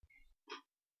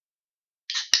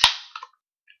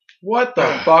What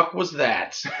the fuck was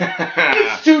that?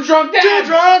 It's Two Drunk Dads! Two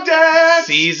Drunk Dads!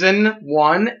 Season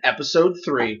 1, Episode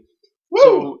 3. Woo!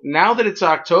 So now that it's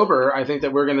October, I think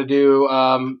that we're going to do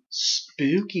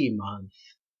Spooky Month.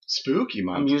 Spooky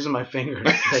Month? I'm using my fingers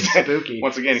to say spooky.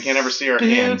 Once again, you can't ever see our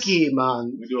hands. Spooky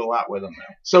Month. We do a lot with them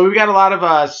now. So we've got a lot of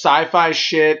sci-fi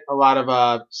shit, a lot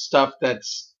of stuff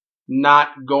that's not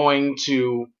going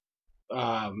to...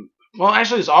 well,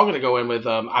 actually, it's all going to go in with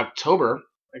October,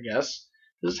 I guess.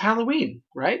 This is Halloween,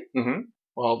 right? Mm-hmm.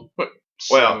 Well,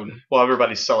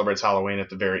 everybody celebrates Halloween at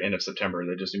the very end of September.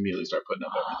 They just immediately start putting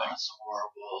up everything. That's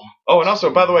horrible. Oh, and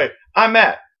also, by the way, I'm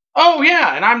Matt. Oh,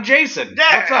 yeah, and I'm Jason.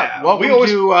 Yeah. What's up? Welcome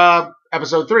to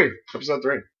Episode 3. Episode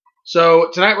 3.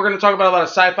 So tonight we're going to talk about a lot of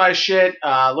sci-fi shit,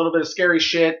 a little bit of scary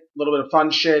shit, a little bit of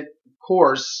fun shit. Of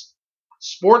course,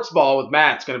 sports ball with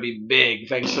Matt's going to be big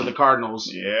thanks to the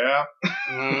Cardinals. Yeah.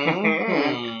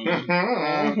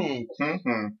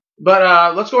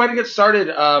 But let's go ahead and get started.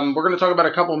 We're going to talk about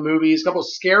a couple movies, a couple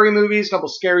scary movies, a couple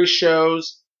scary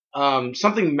shows.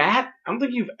 Something, Matt, I don't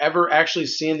think you've ever actually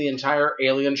seen the entire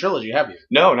Alien trilogy, have you?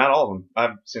 No, not all of them.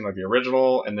 I've seen like the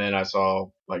original, and then I saw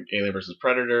like Alien vs.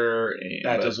 Predator.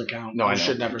 That doesn't count. No, I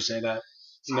should never say that.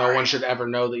 Sorry. No one should ever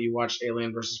know that you watched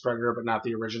Alien vs. Predator, but not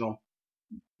the original.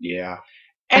 Yeah.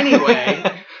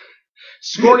 Anyway,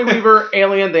 Sigourney Weaver,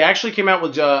 Alien, they actually came out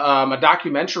with a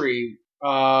documentary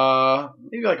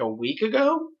maybe like a week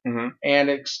ago, and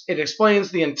it explains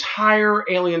the entire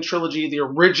Alien trilogy, the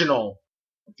original,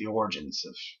 the origins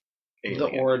of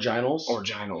Alien. The originals.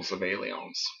 Originals of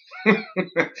Aliens. The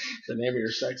name of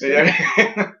your sex.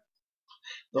 Yeah.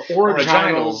 The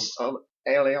originals of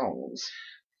Aliens.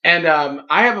 And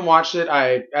I haven't watched it.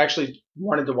 I actually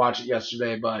wanted to watch it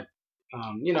yesterday, but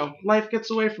life gets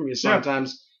away from you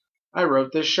sometimes. Yeah. I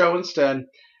wrote this show instead.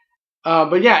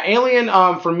 But yeah, Alien,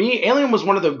 for me, Alien was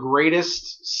one of the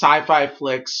greatest sci-fi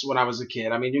flicks when I was a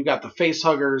kid. I mean, you got the face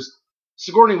huggers,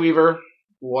 Sigourney Weaver,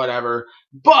 whatever.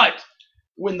 But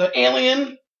when the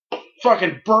alien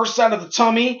fucking bursts out of the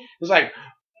tummy, it was like,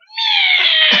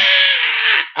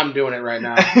 I'm doing it right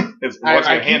now.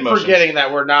 I keep forgetting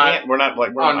that we're not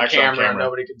on camera.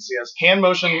 Nobody can see us. Hand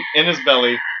motion in his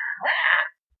belly.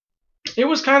 It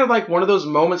was kind of like one of those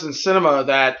moments in cinema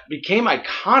that became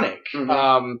iconic.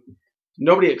 Mm-hmm.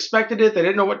 Nobody expected it. They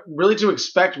didn't know what really to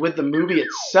expect with the movie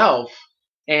itself.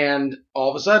 And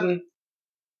all of a sudden,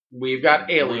 we've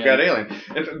got Alien.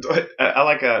 I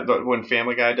like when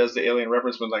Family Guy does the Alien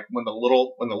reference when the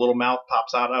little mouth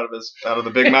pops out of the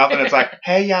big mouth, and it's like,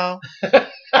 hey y'all,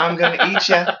 I'm gonna eat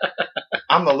ya.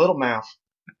 I'm the little mouth.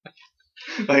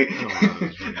 Like,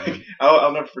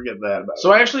 I'll never forget that.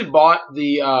 So I actually bought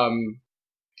the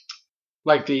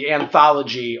the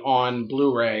anthology on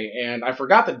Blu-ray, and I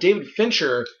forgot that David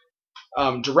Fincher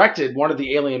directed one of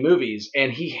the Alien movies,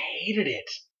 and he hated it.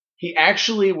 He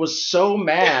actually was so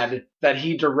mad that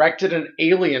he directed an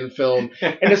Alien film,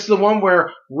 and it's the one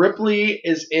where Ripley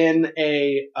is in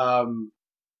a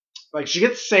she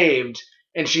gets saved,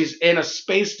 and she's in a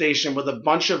space station with a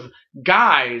bunch of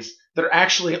guys that are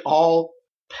actually all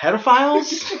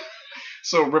pedophiles.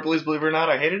 So Ripley's Believe It or Not,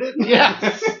 I Hated It?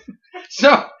 Yes.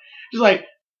 So she's like,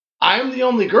 I'm the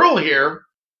only girl here.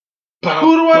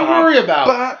 Who do I worry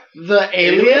about? The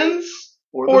aliens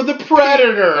or the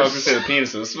predators? I was going to say the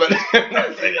penises, but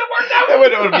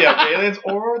that would be aliens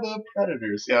or the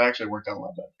predators. Yeah, it actually worked out a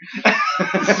lot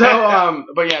better. So,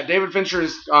 but yeah, David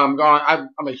Fincher's gone.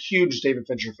 I'm a huge David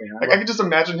Fincher fan. I can just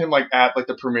imagine him at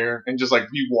the premiere and just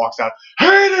he walks out,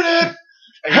 hated it.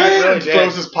 Really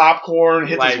throws his popcorn,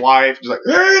 hits his wife, just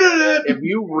hated it. If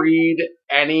you read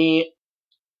any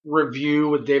review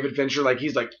with David Fincher,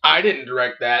 he's like, I didn't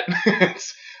direct that.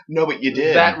 No, but you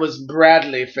did. That was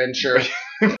Bradley Fincher.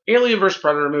 Alien vs.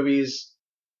 Predator movies.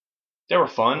 They were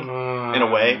fun, in a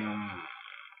way.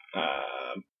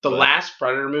 The last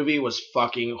Predator movie was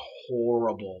fucking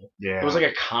horrible. Yeah. It was like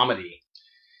a comedy.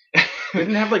 It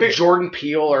didn't have Jordan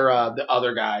Peele or the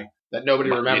other guy that nobody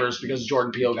remembers because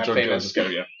Jordan Peele got famous.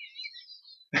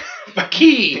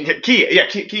 Key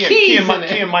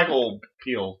and Michael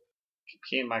Peele.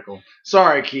 Key and Michael.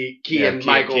 Sorry, Key and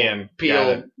Michael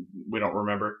Peele. We don't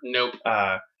remember. Nope.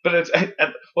 But it's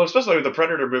especially with the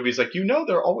Predator movies,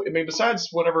 they're always. I mean, besides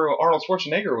whenever Arnold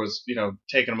Schwarzenegger was,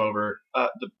 taking them over,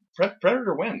 the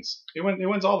Predator wins. He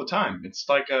wins all the time. It's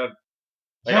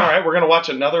all right, we're gonna watch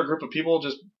another group of people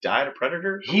just die to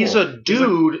Predator. Cool. He's a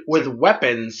dude with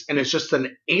weapons, and it's just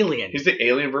an alien. He's the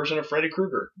alien version of Freddy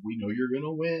Krueger. We know you're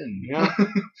gonna win. Yeah.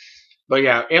 But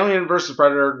yeah, Alien vs.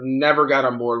 Predator, never got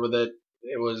on board with it.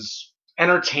 It was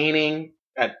entertaining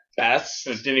at best.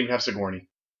 It didn't even have Sigourney.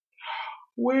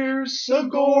 Where's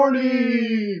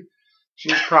Sigourney?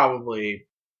 She's probably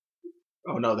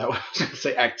Oh no, that was I was going to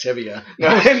say Activia. No,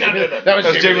 That was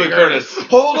Jamie Lee Curtis.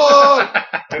 Hold on.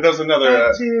 And that was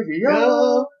another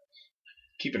Activia.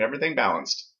 keeping everything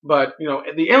balanced. But, you know,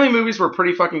 the Alien movies were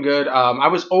pretty fucking good. I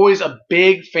was always a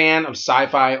big fan of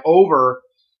sci-fi over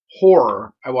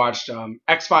horror. I watched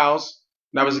X-Files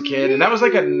when I was a kid, and that was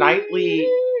like a nightly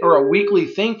or a weekly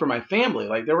thing for my family.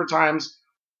 Like, there were times,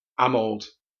 I'm old,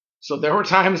 so there were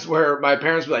times where my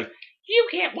parents would be like, you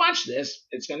can't watch this.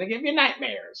 It's going to give you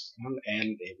nightmares.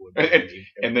 And it would.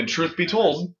 And then, truth be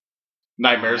told,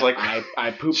 nightmares like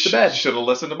I pooped the bed. Should have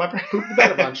listened to my parents. Pooped the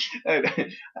bed a bunch.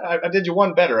 I did you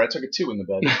one better. I took a 2 in the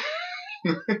bed.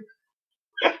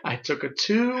 I took a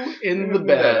 2 in the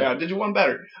bed. I did you one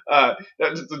better.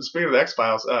 Speaking of the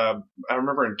X-Files, I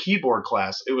remember in keyboard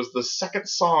class, it was the second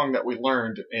song that we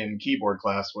learned in keyboard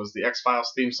class was the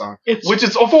X-Files theme song, which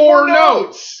is 4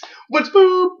 notes. Which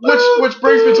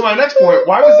brings me to my next point.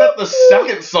 Why was that the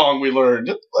second song we learned?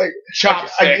 Like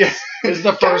Chopsticks is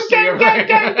the first thing ever.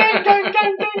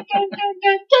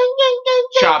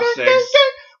 Chopsticks.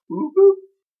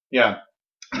 Yeah.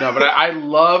 No, but I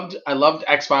loved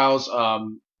X-Files.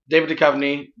 David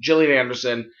Duchovny, Gillian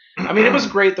Anderson. I mean, it was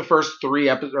great. The first 3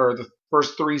 episodes or the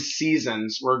first 3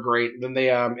 seasons were great. Then they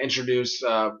introduced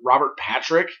Robert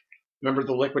Patrick. Remember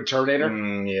the Liquid Terminator?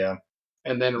 Yeah.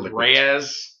 And then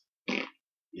Reyes.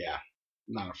 Yeah,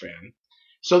 not a fan.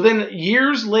 So then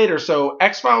years later, so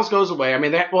X-Files goes away. I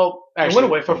mean, actually, it went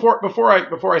away before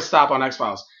I stop on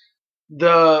X-Files.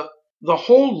 The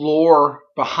whole lore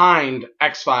behind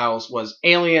X-Files was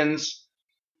aliens.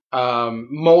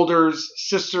 Mulder's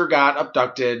sister got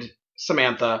abducted,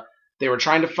 Samantha. They were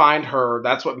trying to find her.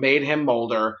 That's what made him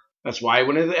Mulder. That's why he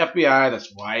went into the FBI.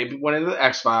 That's why he went into the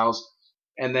X-Files.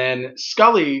 And then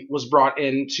Scully was brought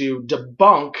in to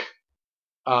debunk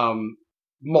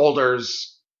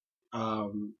Mulder's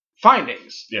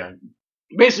findings. Yeah.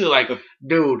 Basically like,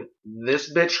 dude,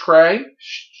 this bitch cray,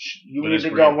 you need to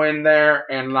go in there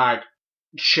and like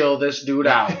chill this dude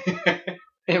out.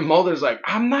 And Mulder's like,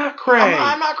 I'm not cray.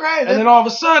 I'm not cray. And then all of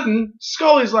a sudden,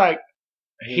 Scully's like,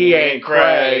 he ain't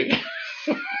cray.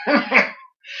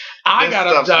 I got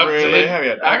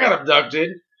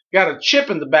abducted. Got a chip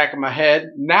in the back of my head.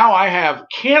 Now I have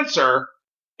cancer,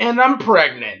 and I'm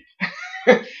pregnant.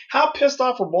 How pissed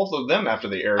off were both of them after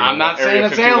the area? I'm not saying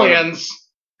it's aliens.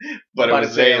 But it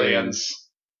was aliens.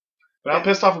 But I'm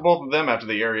pissed off for both of them after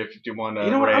the Area 51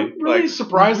 you know what? raid. I'm really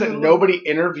surprised that nobody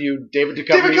interviewed David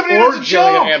Duchovny or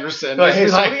Gillian Anderson. Like, hey,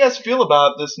 so what do you guys feel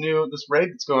about this raid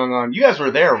that's going on? You guys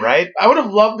were there, right? I would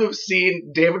have loved to have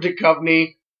seen David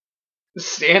Duchovny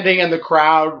standing in the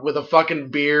crowd with a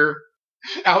fucking beer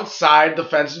outside the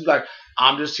fence. He's like,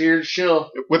 I'm just here to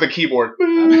chill. With a keyboard.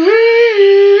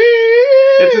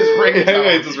 It's his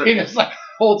ringtone. He just like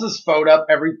holds his phone up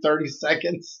every 30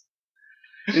 seconds.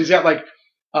 He's got like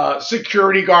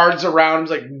security guards around him.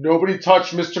 He's like, nobody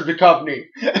touch Mr. Duchovny.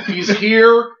 He's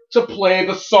here to play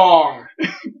the song.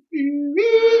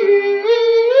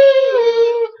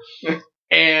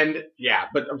 And yeah,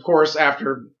 but of course,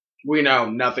 after we know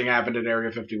nothing happened in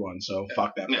Area 51, so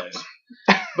fuck that place.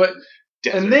 But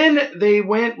and then they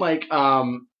went like,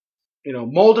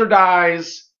 Mulder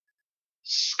dies,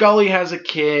 Scully has a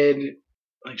kid,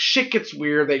 like shit gets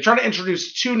weird. They try to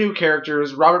introduce 2 new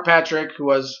characters: Robert Patrick, who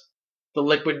was the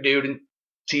liquid dude in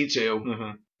T2.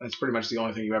 Mm-hmm. That's pretty much the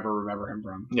only thing you ever remember him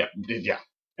from. Yeah.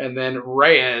 And then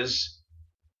Reyes,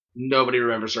 nobody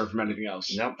remembers her from anything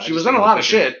else. Nope, she was in a lot of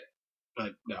shit,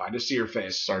 but no, I just see her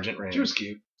face. Sergeant Reyes. She was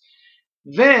cute.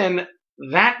 Then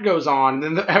that goes on,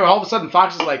 and then all of a sudden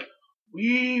Fox is like,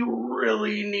 we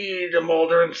really need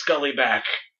Mulder and Scully back.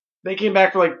 They came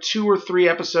back for like 2 or 3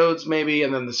 episodes maybe,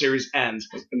 and then the series ends.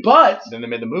 But then they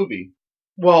made the movie.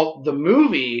 Well,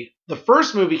 the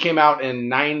first movie came out in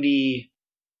 90.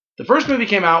 The first movie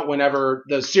came out whenever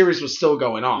the series was still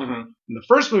going on. Mm-hmm. And the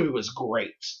first movie was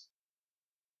great.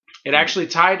 It actually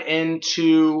tied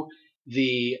into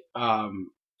the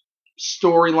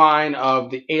storyline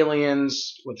of the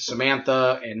aliens with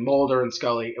Samantha and Mulder and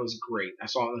Scully. It was great. I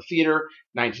saw it in the theater,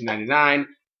 1999.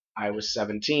 I was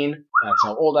 17. That's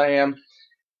how old I am.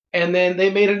 And then they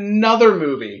made another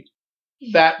movie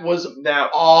that was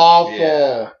awful.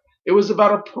 Yeah. It was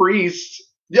about a priest.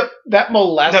 Yep. That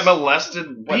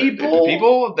molested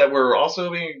people that were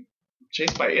also being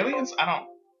chased by aliens. I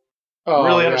don't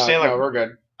really understand. No, we're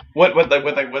good. What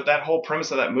that whole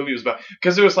premise of that movie was about?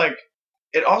 Because it was like,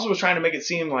 it also was trying to make it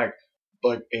seem like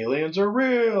aliens are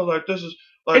real. Like this is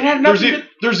like it had nothing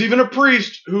there's even a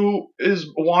priest who is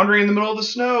wandering in the middle of the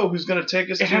snow who's going to take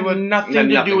us to nothing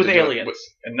to do with aliens.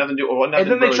 And nothing to do. Well,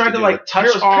 and then they tried to like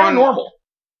touch on paranormal.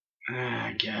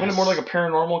 I guess. Wasn't it more like a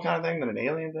paranormal kind of thing than an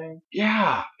alien thing?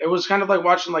 Yeah, it was kind of like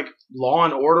watching like Law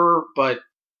and Order, but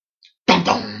Dum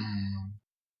dum.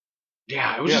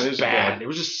 yeah, it was Yeah, just it was bad. bad. It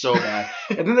was just so bad.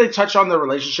 And then they touch on the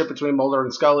relationship between Mulder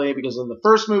and Scully because in the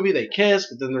first movie they kiss,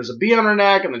 but then there's a bee on her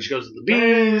neck, and then she goes to the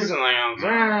bees, and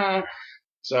like,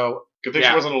 so Good thing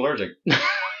she wasn't allergic. We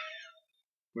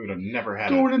would have never had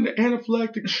going into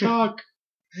anaphylactic shock.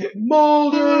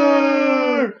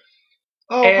 Mulder.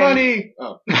 Oh, And- honey.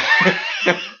 Oh.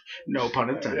 No pun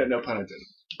intended. Yeah, no pun intended.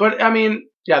 But I mean,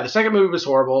 yeah, the second movie was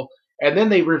horrible, and then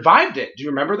they revived it. Do you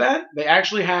remember that? They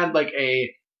actually had like I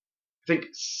think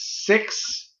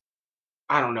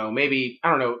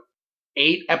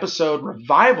 8 episode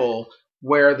revival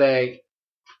where they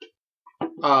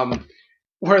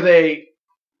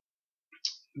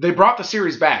brought the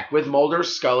series back with Mulder,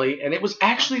 Scully, and it was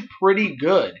actually pretty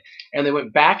good. And they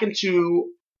went back into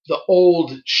the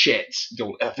old shit The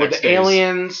old FX with the days.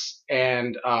 aliens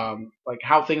and like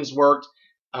how things worked.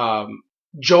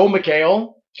 Joe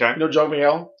McHale, Okay. you know Joe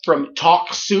McHale from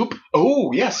Talk Soup.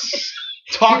 Oh, yes.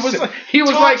 He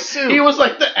was Talk Soup.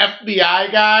 like the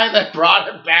FBI guy that brought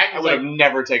him back. I would have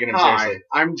never taken him Hi, seriously.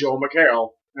 I'm Joe McHale,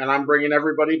 and I'm bringing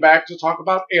everybody back to talk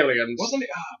about aliens. Wasn't it?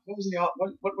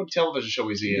 What television show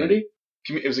was he in?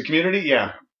 Community? It was a Community?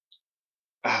 Yeah.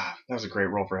 That was a great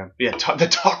role for him. Yeah, the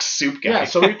Talk Soup guy. Yeah,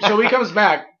 so he comes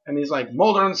back, and he's like,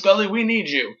 Mulder and Scully, we need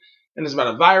you. And it's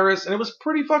about a virus, and it was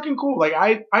pretty fucking cool. Like,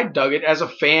 I dug it as a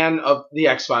fan of the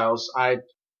X-Files. I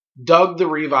dug the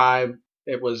revive.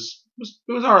 It was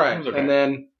all right. It was okay. And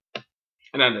then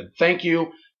thank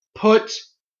you. Put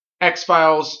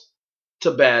X-Files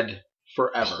to bed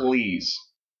forever. Please.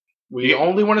 We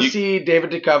only want to see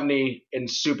David Duchovny in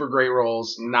super great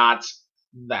roles, not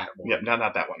that one. Yeah,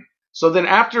 not that one. So then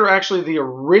after actually the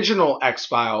original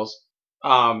X-Files,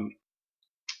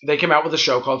 they came out with a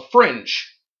show called Fringe.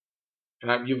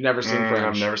 And you've never seen Fringe.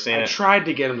 I've never seen it. I tried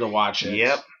to get him to watch it.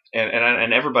 Yep.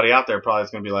 And everybody out there probably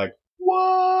is going to be like,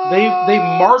 what? They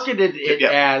marketed it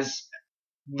Yep. as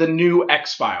the new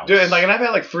X-Files. Dude, and I've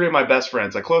had like 3 of my best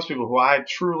friends, like close people who I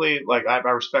truly like. I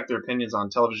respect their opinions on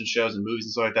television shows and movies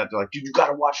and stuff like that. They're like, dude, you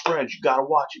gotta watch Fringe. You gotta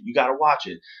watch it. You gotta watch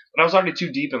it. But I was already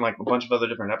too deep in like a bunch of other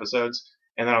different episodes,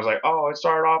 and then I was like, oh, it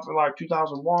started off in like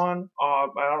 2001. I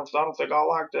don't think I'll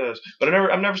like this. But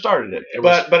I've never started it. It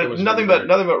but was nothing really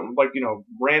but like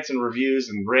rants and reviews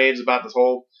and raves about this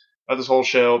whole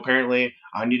show. Apparently,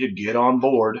 I need to get on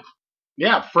board.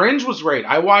 Yeah, Fringe was great.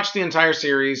 I watched the entire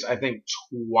series, I think,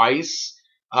 twice.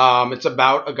 It's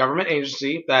about a government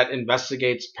agency that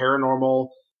investigates paranormal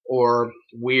or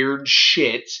weird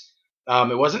shit.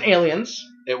 It wasn't aliens.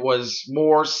 It was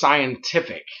more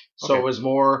scientific. So Okay. it was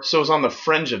more... So it was on the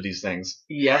fringe of these things.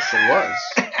 Yes, it was.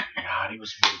 God, he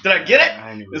was... Did I get it?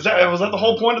 I knew Was that the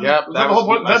whole point of Yep, was that the whole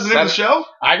point? That's the name of the show?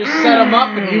 I just set him up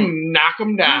and you knock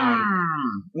him down.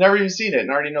 Never even seen it and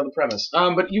already know the premise.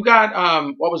 But you got...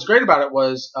 what was great about it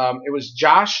was it was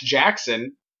Josh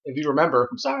Jackson, if you remember.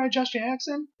 I'm sorry, Josh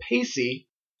Jackson. Pacey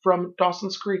from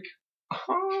Dawson's Creek.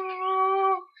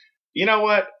 You know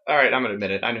what? All right, I'm gonna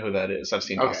admit it. I know who that is. I've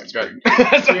seen Okay, Dawson's good.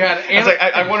 Creek. So We had I was like,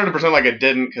 I wanted to pretend like I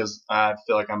didn't because I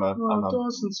feel like I'm a.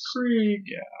 Dawson's Creek.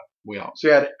 We all. So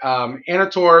we had Anna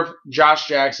Torv, Josh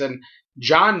Jackson,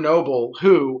 John Noble,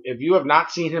 who, if you have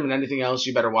not seen him in anything else,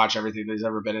 you better watch everything that he's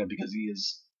ever been in because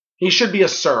he should be a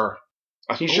sir.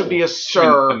 He should be a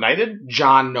sir. A knighted?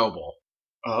 John Noble.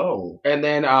 Oh. And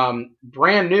then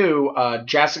brand new,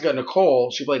 Jessica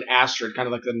Nicole. She played Astrid, kind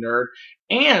of like the nerd.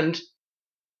 And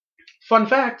fun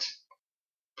fact,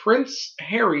 Prince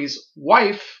Harry's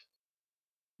wife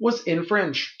was in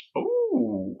Fringe.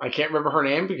 Ooh. I can't remember her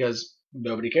name because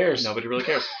nobody cares. Nobody really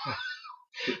cares.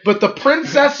 But the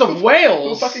Princess of Who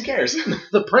Wales, fucking cares?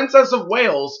 the Princess of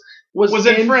Wales was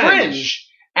in in Fringe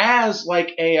as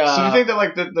like a. So you think that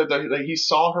like like he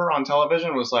saw her on television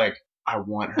and was like, I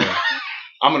want her.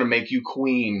 I'm gonna make you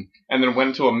queen, and then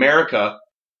went to America.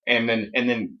 And then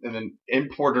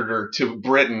imported her to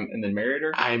Britain and then married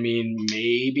her. I mean,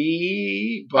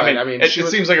 maybe, but it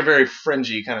seems like a very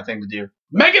fringy kind of thing to do.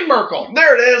 Meghan Markle.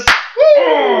 There it is.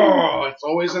 Oh, it's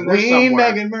always in there Queen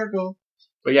somewhere. Meghan Markle.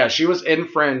 But yeah, she was in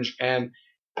Fringe, and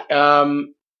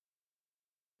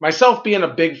myself being a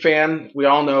big fan, we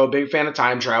all know, a big fan of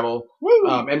time travel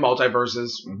and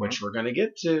multiverses, which we're gonna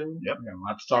get to. Yep, we got a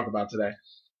lot to talk about today.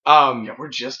 Yeah, we're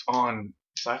just on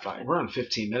sci-fi. We're on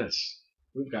 15 minutes.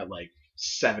 We've got like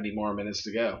 70 more minutes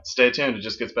to go. Stay tuned. It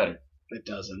just gets better. It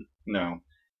doesn't. No.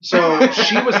 So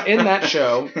she was in that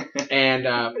show, and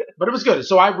but it was good.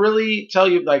 So I really tell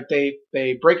you, like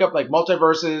they break up like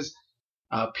multiverses.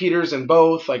 Peter's in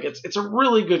both. Like it's a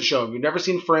really good show. If you've never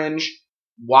seen Fringe,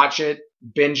 watch it.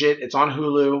 Binge it. It's on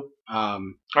Hulu. All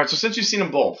right, so since you've seen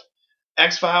them both,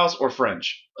 X-Files or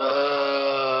Fringe?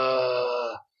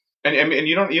 And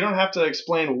you don't have to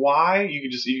explain why. You can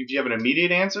just if you have an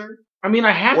immediate answer. I mean,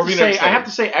 I have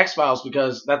to say X-Files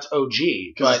because that's OG.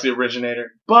 Because it's the originator.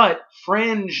 But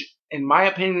Fringe, in my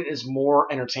opinion, is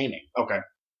more entertaining. Okay.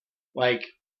 Like,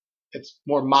 it's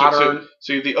more modern.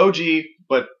 So you're the OG,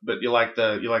 but you like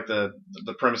the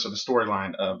premise of the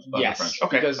storyline of yes, the Fringe.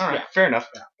 Okay. Because, all right. Fair enough.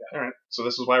 Yeah. All right. So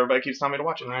this is why everybody keeps telling me to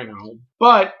watch it. I know.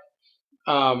 But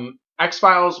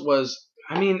X-Files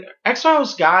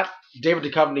got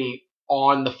David Duchovny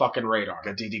on the fucking radar.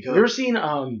 Got DD You ever seen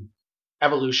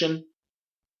Evolution?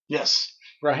 Yes.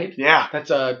 Right? Yeah.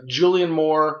 That's Julian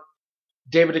Moore,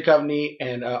 David Duchovny,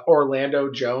 and Orlando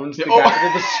Jones, the guy that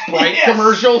did the Sprite yes.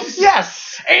 commercials.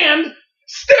 Yes. And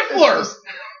Stifler.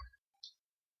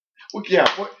 What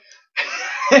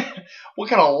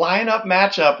kind of lineup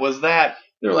matchup was that?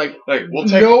 They're like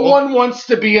no one wants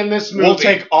to be in this movie. We'll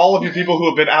take all of you people who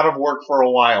have been out of work for a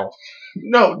while.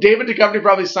 No, David Duchovny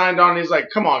probably signed on and he's like,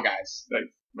 come on, guys. Like,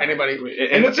 anybody.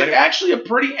 And it's actually a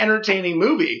pretty entertaining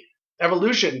movie,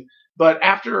 Evolution. But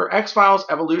after X-Files,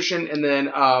 Evolution, and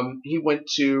then he went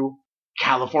to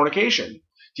Californication.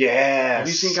 Yes. Have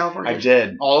you seen Californication? I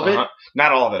did. All of it?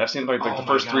 Not all of it. I've seen like the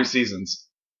first 3 seasons.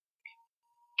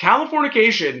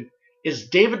 Californication is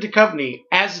David Duchovny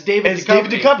as David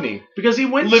Duchovny. Because he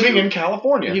went living in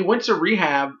California. He went to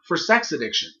rehab for sex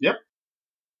addiction. Yep.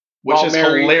 Which is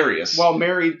hilarious. While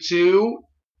married to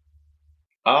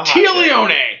Tia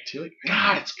Leone.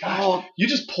 God, it's good. You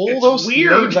just pull those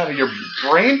names out of your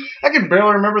brain. I can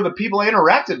barely remember the people I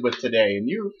interacted with today, and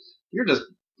you're just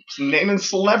naming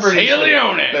celebrities. Tia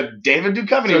Leone. That David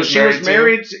Duchovny was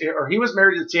married to. He was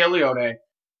married to Tia Leone,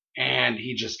 and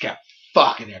he just kept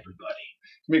fucking everybody.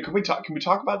 I mean, can we talk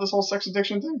about this whole sex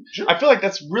addiction thing? Sure. I feel like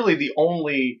that's really the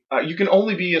only. You can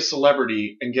only be a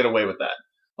celebrity and get away with that.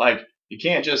 Like. You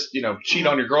can't just, cheat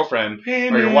on your girlfriend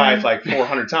or your wife like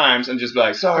 400 times and just be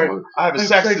like, sorry, I have a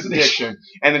sex addiction.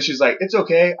 And then she's like, it's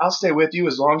okay, I'll stay with you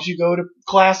as long as you go to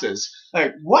classes.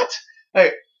 Like, what?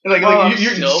 Celebrity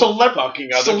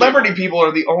people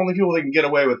are the only people that can get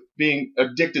away with being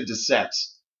addicted to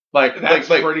sex. Like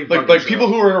people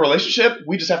who are in a relationship,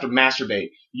 we just have to masturbate.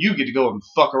 You get to go and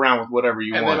fuck around with whatever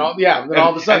you want. Then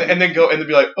all of a sudden, and then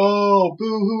be like, oh,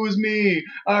 boo, who is me?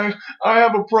 I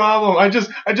have a problem. I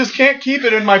just can't keep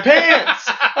it in my pants.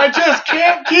 I just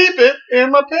can't keep it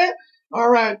in my pants. All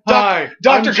right, hi,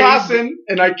 Dr. Costin,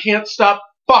 and I can't stop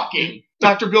fucking.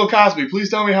 Dr. Bill Cosby, please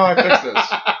tell me how I fix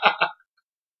this.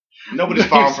 Nobody's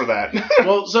falling for that.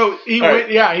 Well, so he went.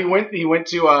 Right. Yeah, he went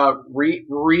to I'm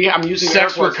using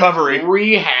sex recovery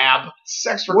rehab.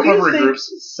 Sex recovery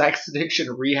groups. Sex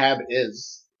addiction rehab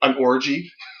is an orgy.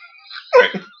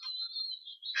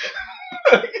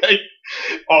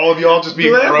 All of y'all just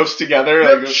being gross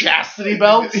together. Like chastity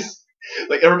belts.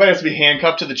 Like everybody has to be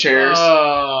handcuffed to the chairs.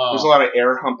 There's a lot of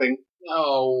air humping.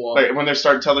 Oh. Like when they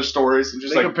start to tell their stories. And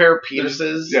just they compare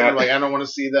penises. Yeah. Like, I don't want to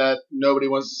see that. Nobody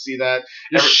wants to see that.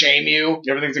 Shame you.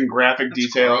 Everything's in graphic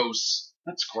detail. Gross.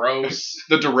 That's gross.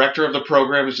 The director of the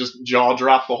program is just jaw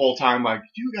dropped the whole time. Like,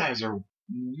 you guys are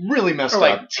really messed up.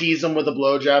 Like, tease them with a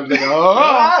blowjob. Like,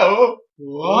 oh.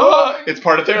 It's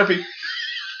part of therapy.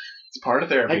 It's part of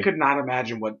therapy. I could not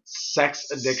imagine what sex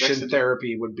addiction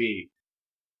therapy would be.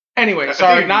 Anyway,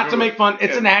 sorry, not to make fun.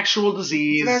 It's an actual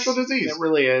disease. It's an actual disease. It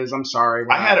really is. I'm sorry.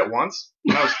 I had it once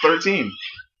when I was 13.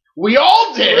 We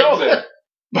all did.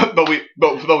 But we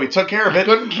took care of it. I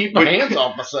couldn't keep my hands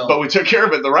off myself. But we took care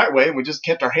of it the right way, and we just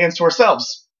kept our hands to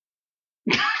ourselves.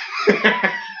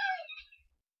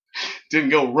 Didn't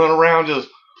go run around just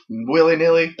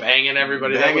willy-nilly. Banging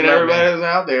everybody that's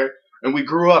out there. And we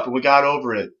grew up, and we got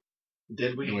over it.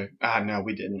 Did we? No,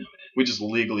 we didn't. We just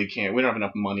legally can't. We don't have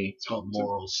enough money. It's called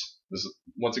morals.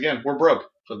 Once again, we're broke.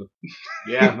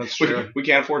 Yeah, that's true. We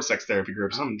can't afford sex therapy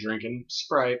groups. I'm drinking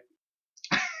Sprite.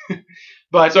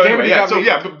 But so David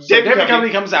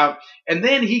Duchovny comes out, and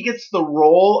then he gets the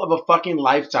role of a fucking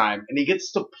lifetime, and he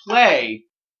gets to play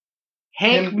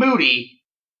Hank Moody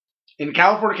in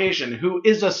Californication, who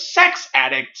is a sex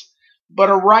addict but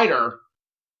a writer,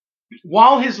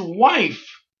 while his wife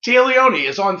Tia Leone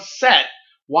is on set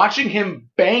watching him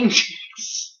bang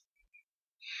chicks.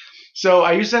 So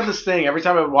I used to have this thing every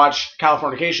time I would watch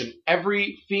Californication.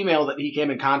 Every female that he came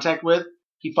in contact with,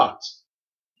 he fucked.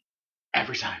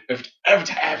 Every time.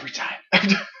 Every time.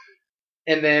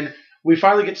 And then we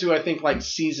finally get to, I think, like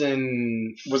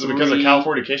season. Was it because of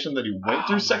Californication that he went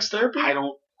through sex therapy? I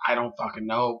don't fucking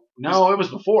know. No, it was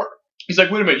before. He's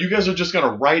like, wait a minute, you guys are just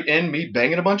gonna write in me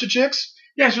banging a bunch of chicks?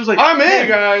 Yeah, she was like, I'm in, hey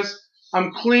guys.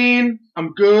 I'm clean.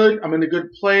 I'm good. I'm in a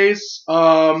good place.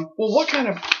 Well, what kind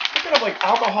of like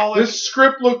alcoholic? This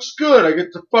script looks good. I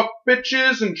get to fuck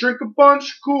bitches and drink a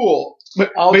bunch. Cool.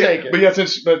 I'll take it. But yeah,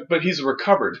 but he's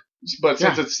recovered. But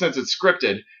since it's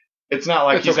scripted, it's not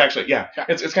like he's actually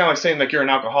It's kind of like saying like you're an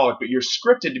alcoholic, but you're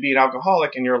scripted to be an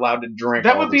alcoholic and you're allowed to drink.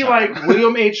 That would be like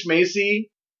William H. Macy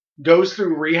goes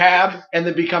through rehab and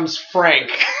then becomes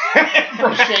Frank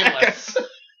from Shameless.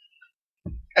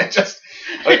 I just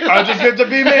get to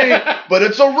be me, but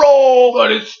it's a role.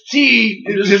 But it's tea.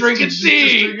 I'm just drinking tea.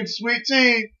 Just drinking sweet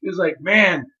tea. He's like,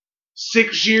 man,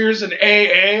 6 years in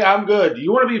AA, I'm good.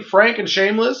 You want to be Frank and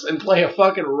Shameless and play a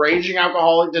fucking raging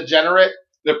alcoholic degenerate?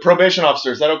 The probation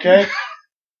officer, is that okay?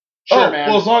 Sure, man.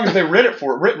 Well, as long as they written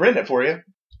it for you.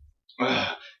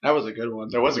 That was a good one.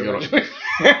 That was a good one.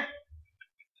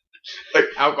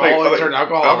 Alcoholic turned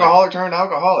alcoholic. Alcoholic turned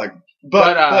alcoholic.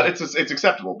 But it's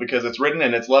acceptable because it's written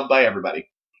and it's loved by everybody.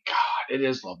 God, it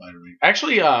is loved by everybody.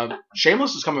 Actually,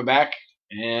 Shameless is coming back,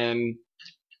 and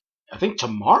I think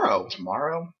tomorrow.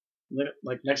 Tomorrow?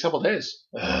 Like next couple days.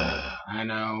 I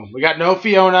know. We got no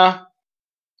Fiona.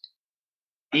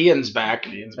 Ian's back.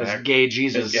 As gay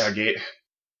Jesus. Yeah, gay.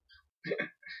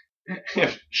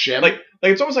 Shim. Like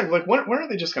it's almost like when are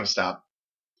they just gonna stop?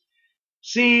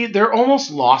 See, they're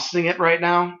almost losing it right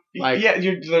now. Like, yeah,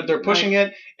 they're pushing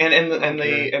it, and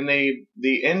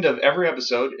the end of every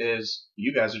episode is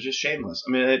you guys are just shameless.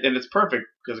 I mean, and it's perfect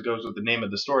because it goes with the name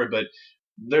of the story, but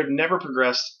they're never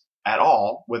progressed at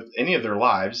all with any of their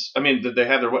lives. I mean, they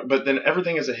have but then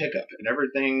everything is a hiccup, and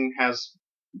everything has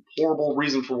horrible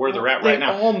reason for where they're at right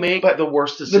now. They all make the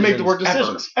worst decisions. They make the worst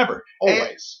decisions ever.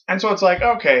 Always. And so it's like,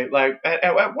 okay, like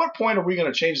at what point are we going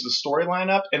to change the storyline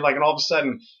up? And like, and all of a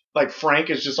sudden, like Frank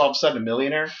is just all of a sudden a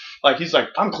millionaire. Like he's like,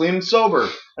 I'm clean and sober.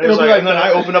 And, and then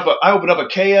I open up a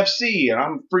KFC and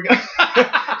I'm freaking.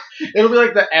 It'll be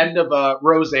like the end of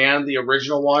Roseanne, the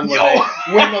original one, where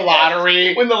they win the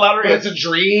lottery. But it's a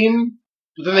dream.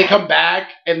 But then they come back,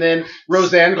 and then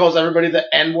Roseanne calls everybody the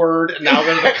N-word, and now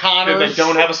they're the Connors. And they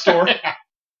don't have a story.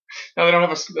 Now they don't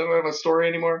have a story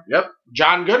anymore. Yep.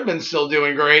 John Goodman's still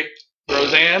doing great.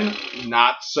 Roseanne,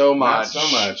 not so much. Not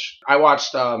so much. I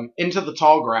watched Into the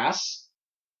Tall Grass.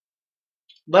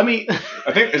 I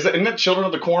think isn't that Children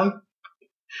of the Corn?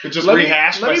 It's just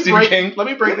rehashed by Stephen King. Let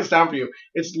me break this down for you.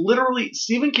 It's literally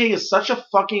Stephen King is such a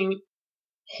fucking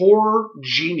horror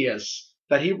genius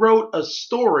that he wrote a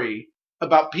story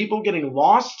about people getting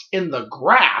lost in the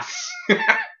grass.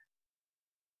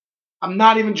 I'm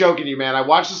not even joking you, man. I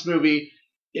watched this movie.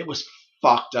 It was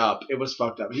fucked up.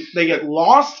 They get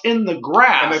lost in the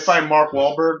grass. And they find Mark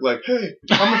Wahlberg like, hey,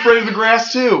 I'm afraid of the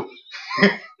grass too.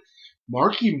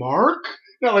 Marky Mark?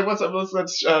 No, like what's the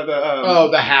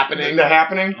Happening. The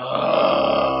Happening.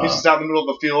 He's just out in the middle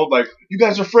of the field, like, you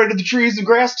guys are afraid of the trees and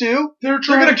grass too? They're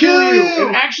trying to kill you.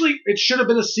 And actually, it should have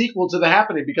been a sequel to The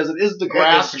Happening because it is the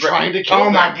grass trying to kill them. Oh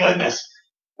my goodness.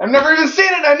 I've never even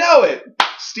seen it. I know it.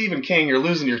 Stephen King, you're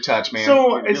losing your touch, man.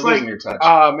 So it's like,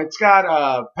 it's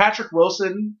got Patrick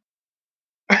Wilson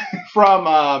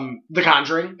from The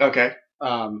Conjuring. Okay.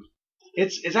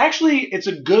 It's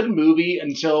a good movie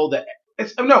until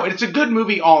it's a good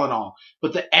movie all in all,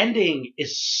 but the ending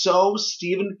is so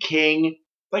Stephen King.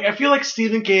 Like, I feel like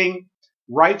Stephen King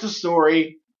writes a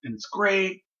story, and it's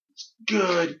great, it's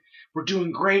good, we're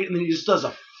doing great, and then he just does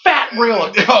a fat reel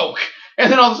of coke,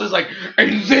 and then all of a sudden it's like,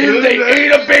 and then they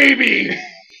ate a baby,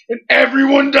 and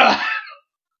everyone died.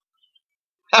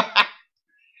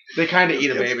 They kind of eat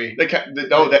a baby.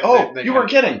 You weren't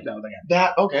kidding. No, they got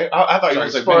that. Okay, I thought you were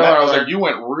saying. I was like, you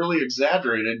went really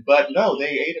exaggerated, but no, they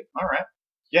ate it. All right.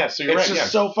 Yeah, so you're right. It's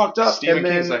just so fucked up. Stephen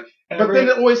King's like, but then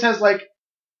it always has like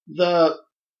the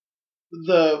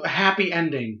happy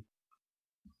ending.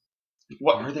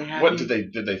 What are they happy? What did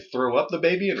they throw up the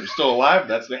baby and they're still alive?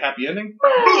 That's the happy ending.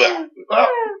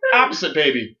 Opposite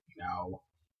baby. No.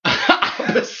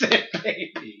 Opposite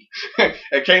baby.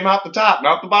 It came out the top,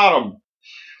 not the bottom.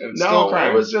 No,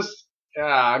 it was just.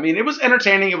 I mean, it was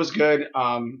entertaining. It was good.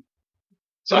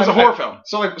 So it was a horror film.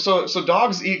 So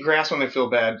dogs eat grass when they feel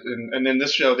bad, and in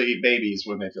this show they eat babies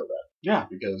when they feel bad. Yeah,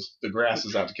 because the grass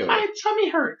is out to kill you. My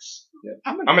tummy hurts. Yeah.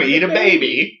 I'm gonna eat a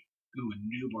baby. Ooh, a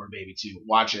newborn baby too.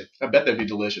 Watch it. I bet that'd be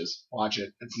delicious. Watch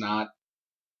it. It's not.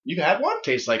 You had one?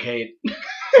 Tastes like hate.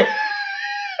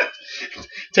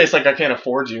 Tastes like I can't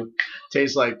afford you.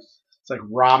 Tastes like it's like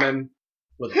ramen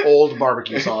with old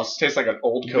barbecue sauce. Tastes like an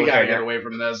old coat. We gotta get away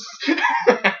from this.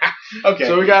 Okay.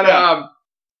 So we got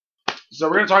So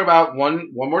we're gonna talk about one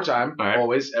more time. Right.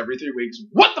 Always every 3 weeks.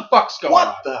 What the fuck's going on?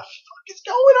 What the fuck is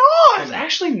going on? It's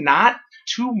actually not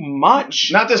too much.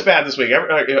 Not this bad this week.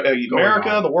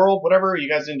 America, the world, whatever. You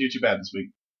guys didn't do too bad this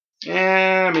week.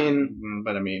 I mean,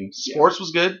 But I mean, sports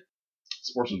was good.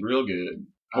 Sports was real good.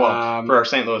 Well, for our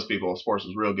St. Louis people, sports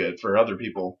was real good. For other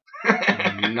people,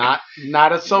 not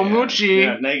a so muchy.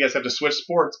 Yeah, now you guys have to switch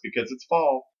sports because it's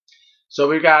fall. So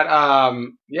we've got a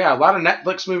lot of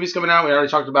Netflix movies coming out. We already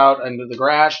talked about Under the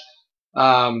Grass,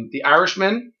 The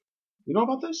Irishman. You know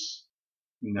about this?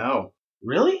 No.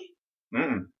 Really?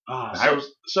 Mm.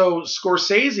 So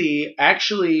Scorsese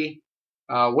actually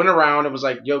went around and was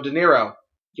like, "Yo, De Niro,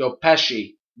 yo,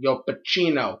 Pesci, yo,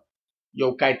 Pacino,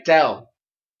 yo, Keitel.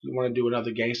 You want to do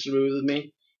another gangster movie with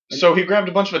me?" So he grabbed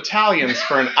a bunch of Italians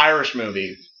for an Irish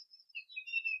movie.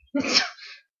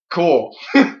 Cool.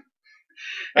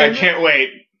 I can't wait.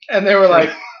 And they were like,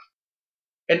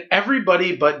 and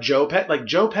everybody but Joe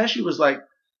Pesci was like,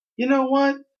 you know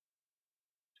what?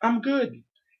 I'm good.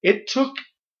 It took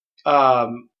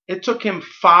him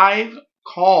 5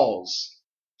 calls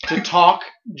to talk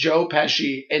Joe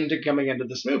Pesci into coming into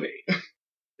this movie.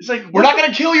 It's like, we're not going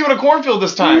to kill you in a cornfield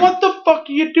this time. What the fuck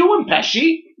are you doing,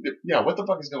 Pesci? Yeah, what the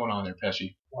fuck is going on there,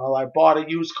 Pesci? Well, I bought a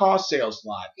used car sales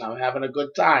lot. And I'm having a good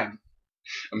time.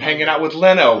 I'm hanging out with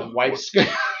Leno. My wife's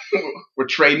We're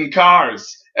trading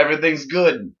cars. Everything's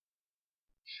good.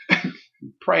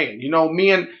 Praying. You know, me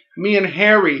and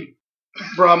Harry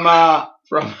from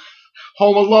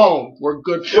Home Alone, we're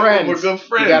good friends. We're good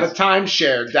friends. We got a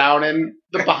timeshare down in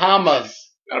the Bahamas.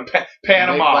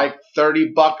 Panama. Make like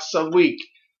 $30 a week.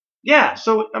 Yeah,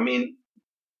 so I mean,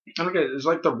 I don't get it. It's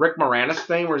like the Rick Moranis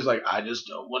thing where he's like, I just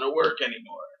don't want to work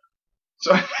anymore.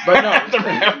 So, but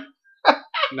no.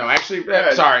 No, actually,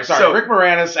 sorry. So, Rick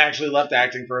Moranis actually left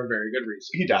acting for a very good reason.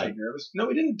 He died. No,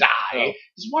 he didn't die. Oh.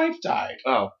 His wife died.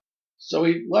 Oh. So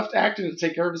he left acting to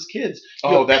take care of his kids.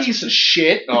 Oh, that's piece of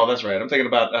shit. Oh, that's right. I'm thinking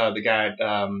about the guy.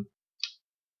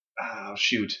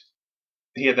 Shoot.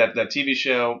 He had that TV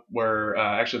show where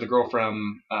actually the girl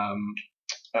from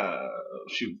the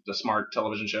Smart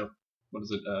television show. What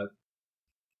is it?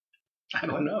 I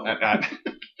don't know.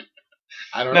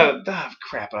 I don't know.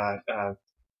 Crap.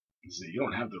 See, you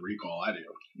don't have the recall I do.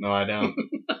 No, I don't.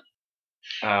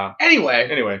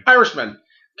 Anyway, Irishman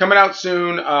coming out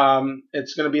soon.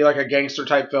 It's going to be like a gangster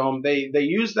type film. They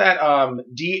use that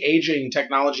de-aging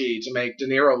technology to make De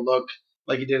Niro look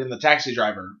like he did in The Taxi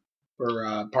Driver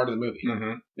for part of the movie.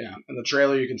 Mm-hmm. Yeah, in the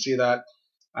trailer you can see that.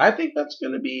 I think that's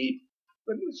going to be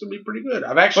pretty good.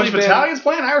 I've actually bunch of Italians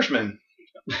playing Irishmen.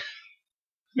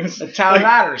 Italian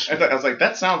Irish. I was like,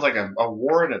 that sounds like a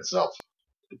war in itself.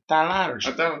 Italian Irish.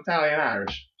 Italian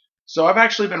Irish. So I've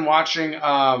actually been watching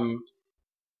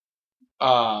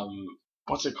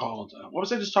what's it called? What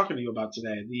was I just talking to you about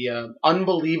today? The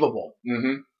Unbelievable.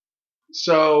 Mm-hmm.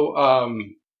 So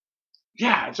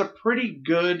it's a pretty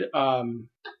good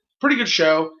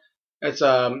show. It's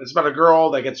about a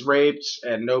girl that gets raped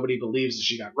and nobody believes that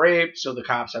she got raped, so the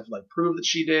cops have to like prove that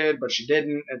she did, but she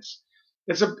didn't.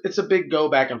 It's a big go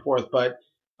back and forth, but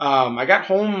I got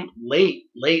home late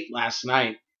last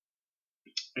night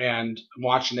and I'm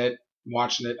watching it.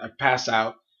 I pass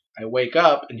out. I wake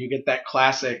up and you get that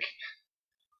classic,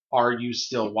 "Are you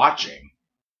still watching?"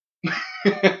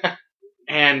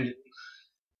 And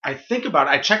I think about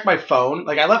it. I check my phone.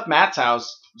 Like I left Matt's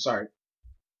house. Sorry.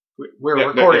 We're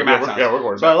recording at Matt's house. Yeah, we're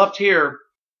recording. So I left here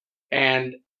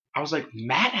and I was like,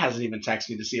 Matt hasn't even texted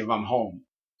me to see if I'm home.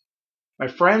 My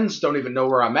friends don't even know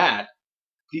where I'm at.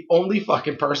 The only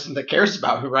fucking person that cares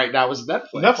about me right now is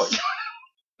Netflix.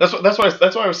 That's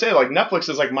why I was saying like Netflix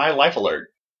is like my life alert,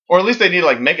 or at least they need to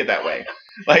like make it that way.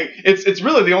 Like it's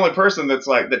really the only person that's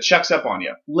like that checks up on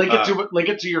you. Link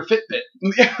it to your Fitbit.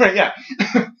 Yeah, right. Yeah.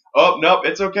 Oh nope,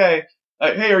 it's okay.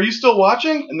 Hey, are you still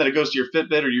watching? And then it goes to your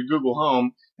Fitbit or your Google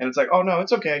Home, and it's like, oh no,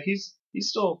 it's okay. He's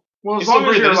still. Well, as long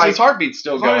as his heartbeat's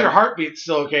still going. As long as your heartbeat's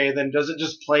still okay, then does it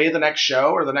just play the next show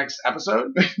or the next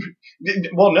episode?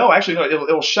 Well, no, actually, no.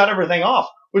 It'll shut everything off,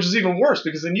 which is even worse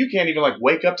because then you can't even like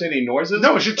wake up to any noises.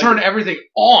 No, it should turn everything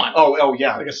on. Oh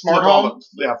yeah, like a smart home.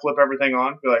 Flip everything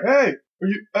on. Be like, hey,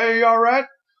 are you all right?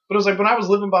 But it was like when I was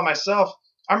living by myself.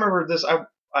 I remember this. I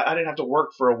didn't have to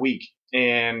work for a week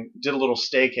and did a little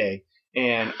staycay,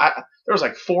 and there was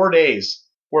like 4 days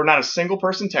where not a single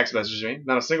person text messaged me,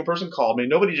 not a single person called me,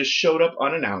 nobody just showed up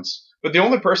unannounced. But the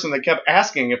only person that kept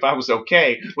asking if I was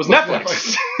okay was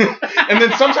Netflix. And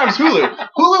then sometimes Hulu.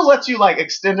 Hulu lets you like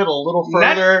extend it a little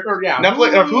further.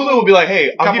 Netflix or Hulu will be like,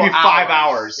 hey, I'll give you 5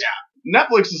 hours. Yeah.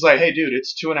 Netflix is like, hey, dude,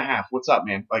 it's 2.5. What's up,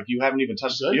 man? Like you haven't even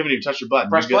touched your button.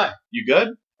 Press play. You good?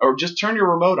 Or just turn your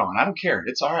remote on. I don't care.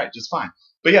 It's all right. Just fine.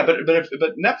 But yeah, but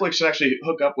Netflix should actually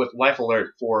hook up with Life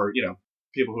Alert for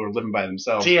people who are living by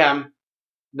themselves. TM.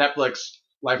 Netflix,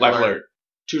 Life Alert.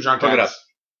 2 drunk Hook it up.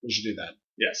 We should do that.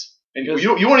 Yes. And you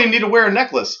won't even need to wear a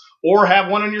necklace or have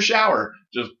one in your shower.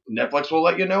 Just Netflix will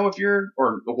let you know if you're,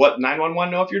 or what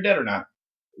 911 know if you're dead or not.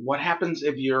 What happens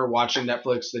if you're watching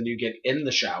Netflix, then you get in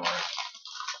the shower,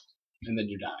 and then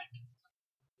you die?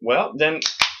 Well, then,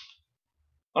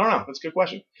 I don't know. That's a good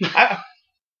question.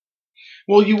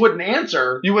 Well, you wouldn't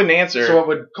answer. You wouldn't answer. So it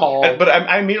would call. But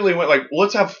I immediately went like,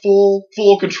 let's have full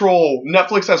control.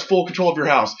 Netflix has full control of your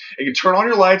house. It can turn on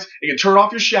your lights. It can turn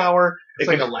off your shower. It's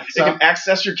like Alexa. It can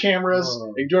access your cameras.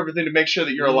 It can do everything to make sure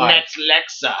that you're alive.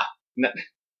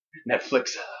 Netflix.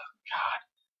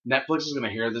 Netflix is going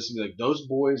to hear this and be like, those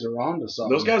boys are on to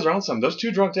something. Those guys are on something. Those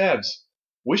two drunk dads.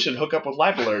 We should hook up with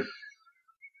Life Alert.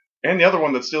 And the other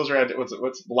one that steals your identity.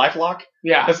 What's LifeLock?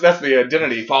 Yeah. That's the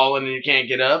identity. Falling and you can't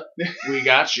get up? We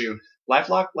got you.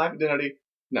 LifeLock, Life Identity,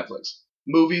 Netflix.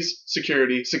 Movies,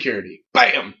 security.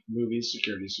 Bam! Movies,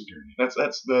 security. That's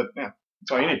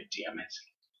all you need. Damn it.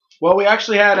 Well, we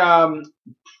actually had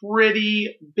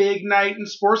pretty big night in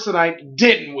sports tonight,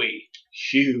 didn't we?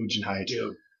 Huge night.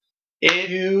 Dude.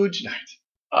 Huge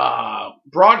night.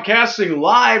 Broadcasting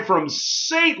live from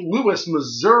St. Louis,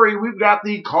 Missouri, we've got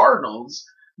the Cardinals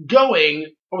going,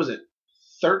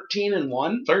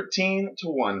 13-1?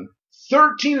 13-1.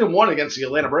 13-1 against the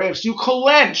Atlanta Braves to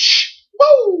clench,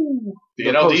 woo, the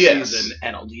NLDS. Postseason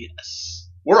NLDS.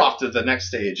 We're off to the next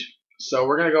stage. So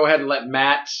we're going to go ahead and let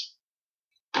Matt,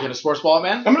 you going to sports ball it,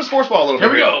 man? I'm going to sports ball a little bit.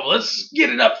 Here we go. Let's get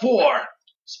it up for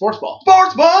sports ball.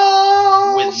 Sports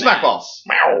ball! With smack ball.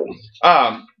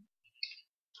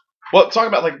 Well,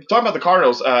 talking about the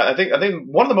Cardinals, I think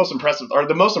one of the most impressive, or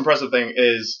the most impressive thing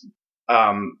is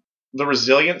the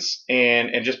resilience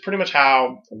and just pretty much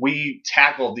how we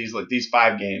tackled these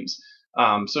 5 games.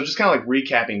 So just kind of like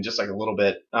recapping just like a little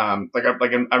bit. I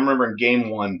remember in game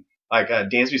 1,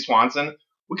 Dansby Swanson,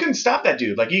 we couldn't stop that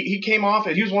dude. Like he came off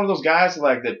and he was one of those guys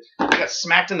that got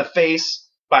smacked in the face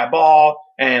by a ball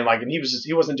and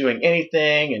he wasn't doing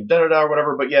anything and or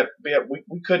whatever. But yet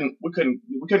we couldn't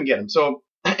get him. So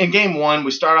in game 1,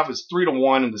 we start off as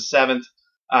 3-1 in the 7th.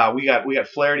 We got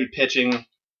Flaherty pitching.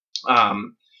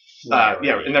 And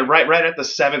then right at the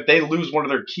 7th, they lose one of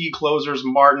their key closers,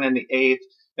 Martin, in the 8th.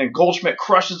 Then Goldschmidt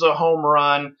crushes a home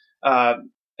run, and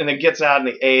then gets out in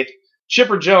the 8th.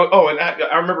 Chipper Jones. Oh, and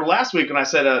I remember last week when I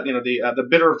said, the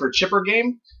bitter for Chipper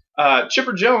game.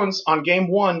 Chipper Jones on game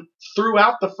 1 threw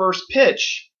out the first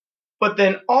pitch, but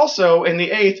then also in the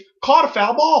 8th caught a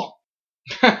foul ball.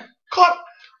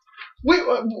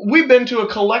 We've been to a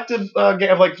collective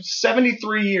game of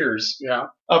 73 years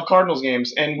of Cardinals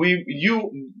games, and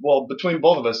between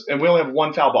both of us, and we only have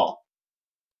one foul ball.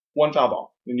 One foul ball.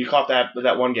 And you caught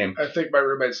that one game. I think my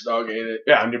roommate's dog ate it.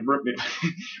 Yeah,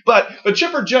 but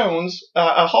Chipper Jones,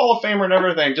 a Hall of Famer and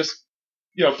everything, just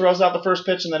throws out the first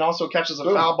pitch and then also catches a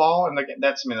foul ball, and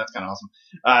that's kind of awesome.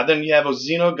 Then you have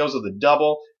Ozuna goes with a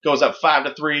double, goes up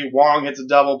 5-3. Wong hits a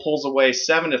double, pulls away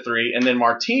 7-3, and then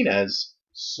Martinez.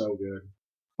 So good.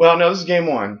 Well, no, this is game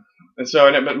 1, and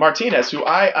so but Martinez, who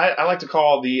I like to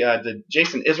call the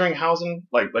Jason Isringhausen,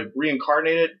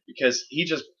 reincarnated, because he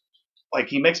just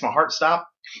he makes my heart stop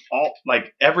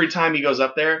every time he goes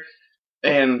up there,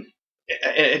 and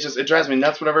it drives me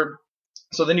nuts, whatever.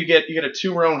 So then you get a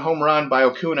 2-run home run by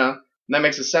Acuna, and that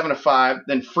makes it 7-5.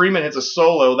 Then Freeman hits a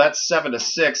solo, that's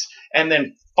 7-6, and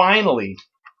then finally,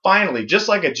 just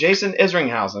like a Jason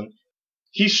Isringhausen,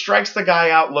 he strikes the guy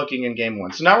out looking in game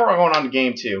 1. So now we're going on to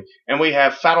game 2, and we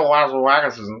have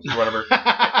Fatalawazawagasm, whatever.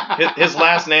 his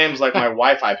last name's like my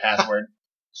Wi-Fi password.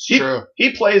 True.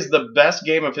 He plays the best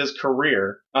game of his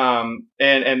career, and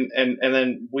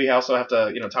then we also have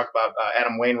to talk about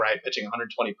Adam Wainwright pitching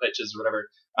 120 pitches or whatever.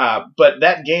 But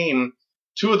that game,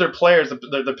 2 of their players,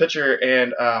 the pitcher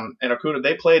and Acuna,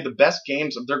 they played the best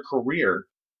games of their career,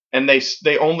 and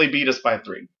they only beat us by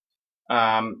 3.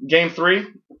 Game 3,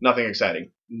 nothing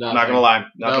exciting. Nothing. Not gonna lie,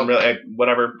 nothing really.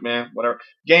 Whatever.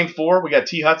 Game 4, we got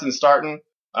T. Hudson starting.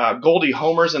 Goldie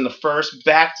homers in the first,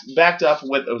 backed up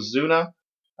with Ozuna.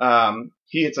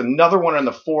 He hits another one in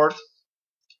the 4th.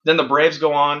 Then the Braves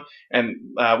go on and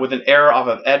with an error off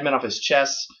of Edman off his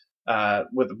chest,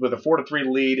 with a 4-3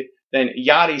 lead. Then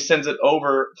Yachty sends it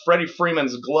over Freddie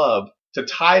Freeman's glove to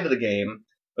tie to the game.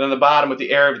 But in the bottom with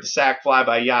the error of the sac fly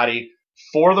by Yachty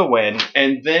for the win.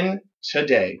 And then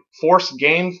today, forced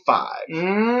game 5.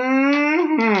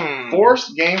 Mm-hmm.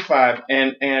 Forced game 5,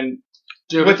 and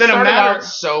dude, within it a matter out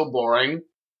so boring.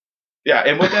 Yeah,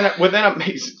 and within a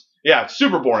yeah,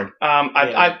 super boring.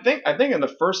 I think in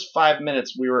the first 5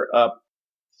 minutes we were up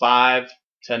 5-0.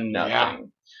 Yeah.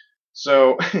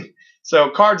 So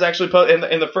Cards actually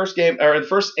in the first game, or in the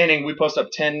first inning, we post up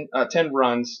 10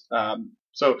 runs.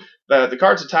 So the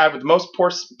Cards are tied with the most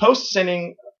post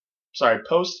inning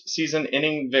postseason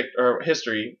inning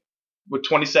history with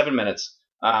 27 minutes.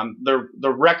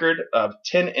 The record of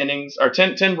 10 innings or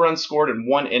 10 runs scored in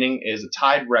one inning is a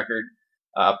tied record.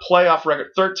 Playoff record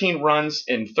 13 runs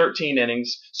in 13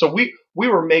 innings. So we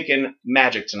were making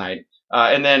magic tonight.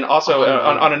 And then also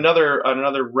on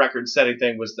another record-setting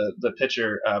thing was the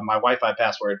pitcher, my Wi-Fi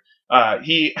password.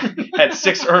 He had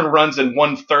 6 earned runs in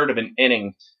 1/3 of an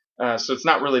inning. So it's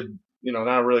not really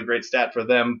not a really great stat for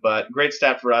them, but great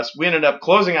stat for us. We ended up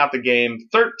closing out the game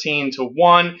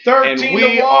 13-1, and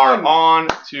we are on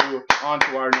to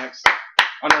our next.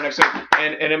 On our next one.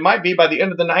 And it might be by the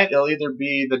end of the night, it'll either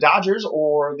be the Dodgers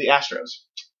or the Astros.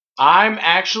 I'm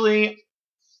actually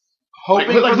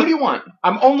hoping. Who do you want?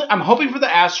 I'm hoping for the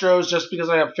Astros just because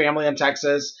I have family in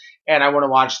Texas and I want to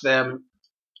watch them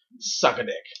suck a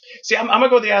dick. See, I'm gonna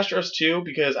go with the Astros too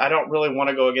because I don't really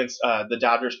want to go against the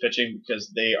Dodgers pitching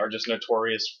because they are just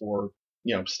notorious for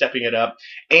stepping it up,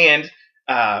 and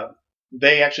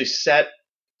they actually set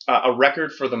a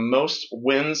record for the most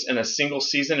wins in a single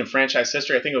season in franchise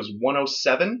history. I think it was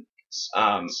 107.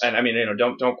 And I mean,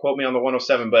 don't quote me on the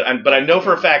 107, but I know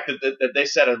for a fact that they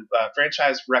set a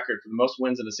franchise record for the most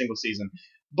wins in a single season.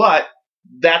 But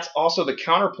that's also the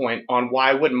counterpoint on why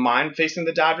I wouldn't mind facing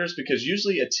the Dodgers because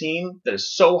usually a team that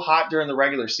is so hot during the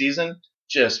regular season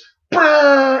just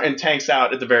and tanks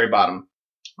out at the very bottom.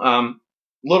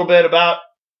 Little bit about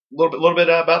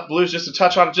the Blues just to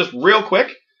touch on it just real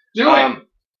quick.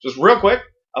 Just real quick,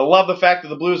 I love the fact that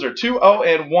the Blues are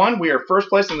 2-0-1. We are first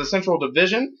place in the Central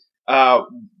Division.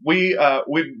 We've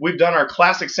done our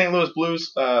classic St. Louis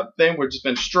Blues thing. We've just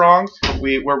been strong.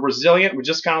 We're resilient. We're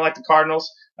just kind of like the Cardinals.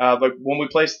 But when we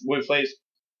faced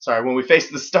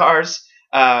the Stars,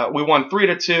 we won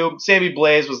 3-2. Sammy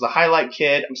Blaze was the highlight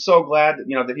kid. I'm so glad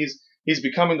that he's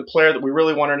becoming the player that we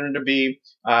really wanted him to be.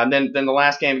 And then the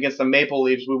last game against the Maple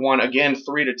Leafs, we won again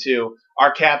 3-2.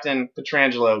 Our captain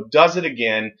Pietrangelo does it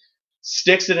again,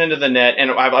 sticks it into the net, and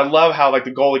I love how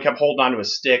the goalie kept holding onto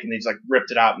his stick and he's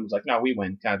ripped it out and was like, "No, we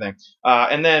win," kind of thing.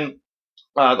 And then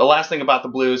the last thing about the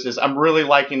Blues is I'm really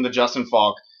liking the Justin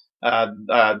Falk.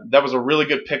 That was a really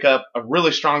good pickup, a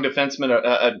really strong defenseman,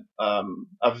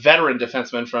 a veteran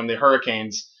defenseman from the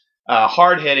Hurricanes,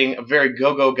 hard hitting, a very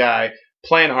go-go guy,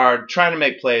 playing hard, trying to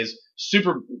make plays.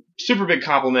 Super big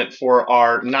compliment for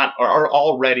our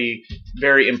already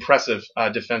very impressive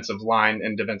defensive line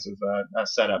and defensive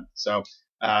setup. So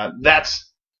that's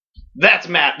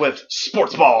Matt with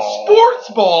Sports Ball.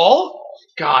 Sports Ball?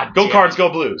 God, go Cards,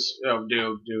 go Blues. Oh,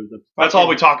 dude. That's all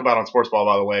we talk about on Sports Ball,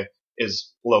 by the way,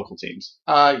 is local teams.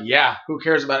 Yeah. Who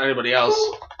cares about anybody else?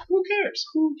 Who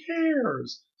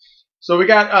cares? So we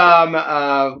got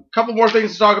a couple more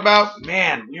things to talk about.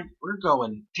 Man, we're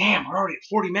going. Damn, we're already at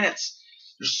 40 minutes.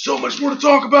 There's so much more to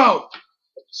talk about.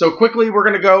 So quickly, we're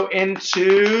going to go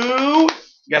into.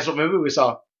 Guess what movie we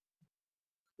saw?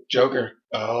 Joker.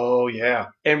 Oh, yeah.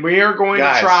 And we are going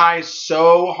to try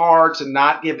so hard to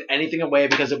not give anything away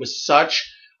because it was such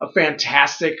a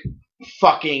fantastic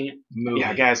fucking movie.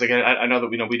 Yeah, guys, I know that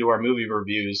we do our movie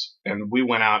reviews, and we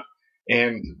went out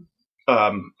and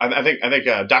I think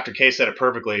Dr. K said it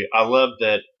perfectly. I love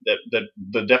that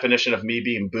the definition of me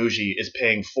being bougie is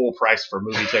paying full price for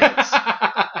movie tickets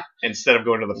instead of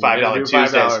going to the $5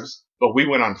 Tuesdays. $5. But we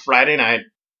went on Friday night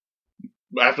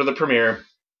after the premiere,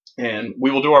 and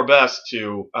we will do our best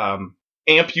to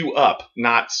amp you up,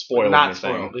 not spoil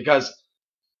anything. Because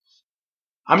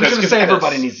I'm just going to say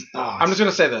everybody needs. I'm just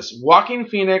going to say this: Joaquin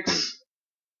Phoenix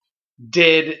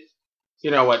did,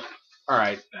 you know what? All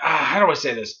right, how do I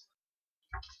say this?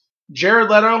 Jared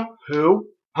Leto, who?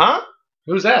 Huh?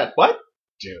 Who's that? What?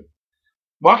 Dude.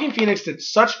 Joaquin Phoenix did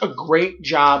such a great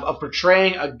job of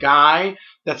portraying a guy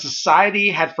that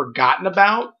society had forgotten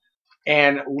about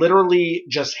and literally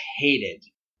just hated.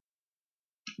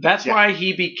 That's why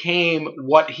he became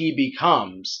what he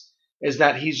becomes, is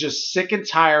that he's just sick and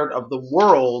tired of the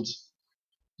world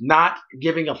not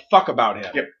giving a fuck about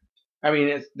him. Yep.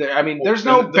 There's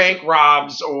no bank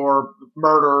robs or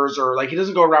murders or he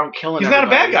doesn't go around killing. He's not a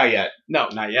bad guy yet. No,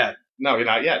 not yet. No, you're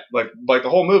not yet. Like the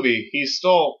whole movie, he's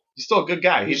still a good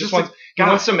guy. He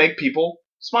wants to make people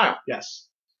smile. Yes.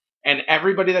 And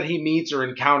everybody that he meets or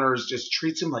encounters just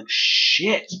treats him like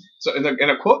shit. So in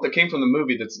a quote that came from the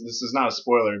movie, this is not a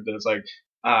spoiler, but it's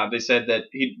they said that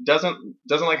he doesn't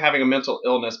like having a mental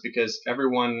illness because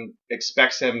everyone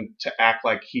expects him to act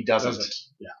like he doesn't.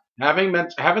 Yeah. Having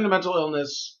the mental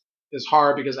illness is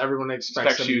hard because everyone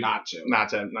expects him not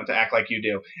to act like you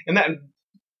do, and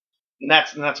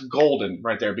that's golden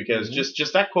right there because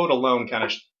just that quote alone kind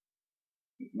of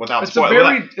without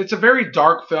it's a very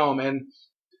dark film, and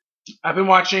I've been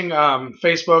watching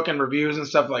Facebook and reviews and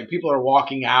stuff. Like people are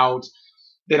walking out,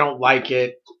 they don't like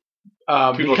it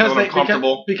People are feeling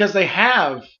uncomfortable because they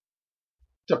have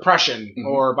depression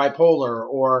or bipolar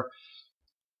or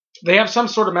they have some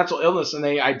sort of mental illness and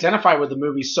they identify with the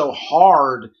movie so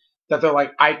hard that they're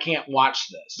like, I can't watch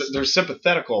this. They're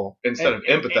sympathetical instead of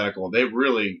empathetical. They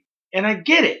really. And I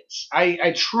get it.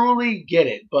 I truly get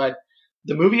it. But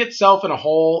the movie itself in a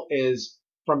whole is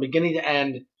from beginning to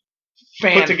end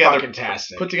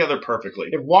fan-fucking-tastic. Put together perfectly.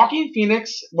 If Walking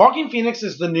Phoenix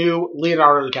is the new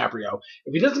Leonardo DiCaprio.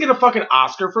 If he doesn't get a fucking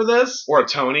Oscar for this, or a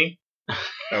Tony,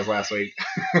 that was last week.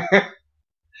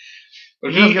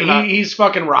 He's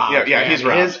fucking robbed. Yeah, he's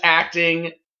robbed. His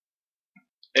acting,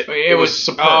 it was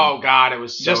superb. Oh god, it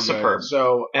was so just good. Superb.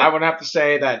 So I would have to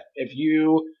say that if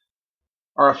you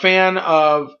are a fan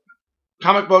of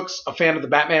comic books, a fan of the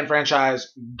Batman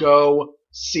franchise, go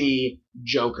see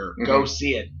Joker. Go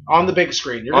see it on the big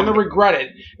screen. You're gonna regret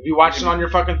it if you watch it on your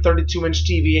fucking 32-inch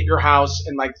TV at your house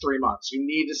in like 3 months. You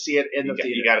need to see it in the theater.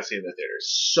 You got to see it in the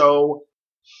theaters. So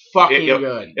fucking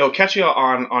good. It'll catch you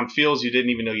on feels you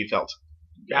didn't even know you felt.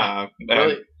 Yeah,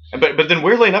 really. But then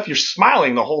weirdly enough, you're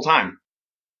smiling the whole time.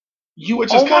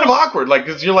 Which is kind of awkward. Like,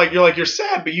 cause you're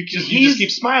sad, but you just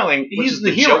keep smiling. He's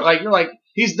the hero. Like you're like,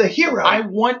 he's the hero. I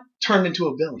want turned into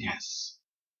a villain. Yes.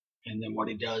 And then what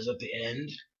he does at the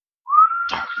end,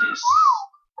 darkness.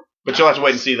 But you'll have to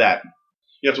wait and see that.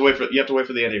 You have to wait for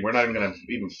the ending. We're not even going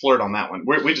to even flirt on that one.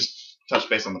 We just touched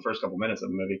base on the first couple minutes of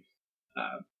the movie.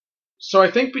 So I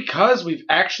think because we've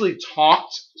actually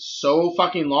talked so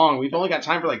fucking long, we've only got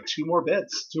time for like two more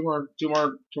bits, two more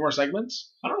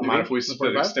segments. I don't mind if we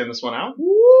extend this one out.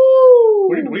 Woo!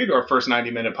 We do our first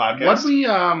 90-minute podcast. What we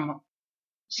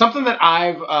something that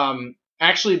I've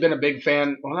actually been a big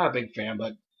fan. Well, not a big fan,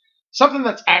 but something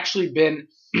that's actually been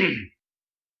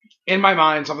in my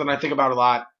mind. Something I think about a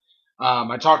lot.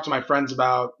 I talk to my friends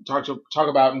about, talk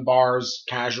about in bars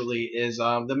casually is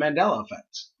the Mandela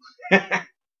effect.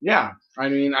 Yeah, I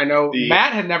mean, I know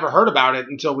Matt had never heard about it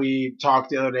until we talked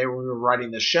the other day when we were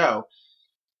writing this show.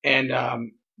 And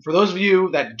for those of you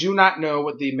that do not know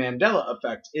what the Mandela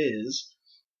effect is,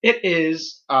 it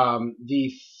is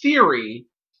the theory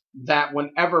that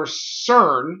whenever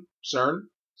CERN,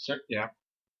 yeah,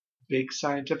 big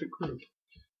scientific group.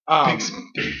 Big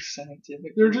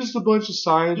scientific. They're just a bunch of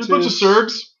scientists. Just a bunch of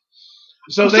Sergs.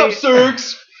 So What's up,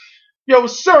 Sergs? Yo,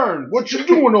 CERN, what you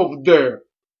doing over there?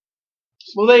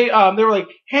 Well, they were like,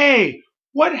 hey,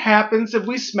 what happens if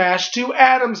we smash two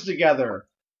atoms together?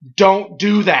 Don't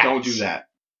do that. Don't do that.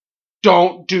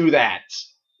 Don't do that.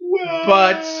 Well,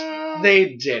 but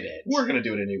they did it. We're going to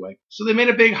do it anyway. So they made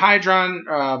a big hadron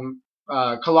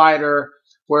collider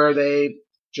where they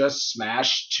just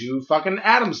smashed two fucking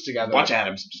atoms together. A bunch of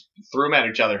atoms. Just threw them at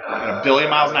each other at 1 billion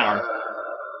miles an hour.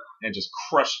 And just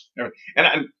crushed everything.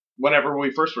 And whenever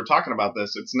we first were talking about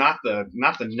this, it's not the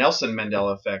Nelson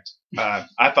Mandela effect.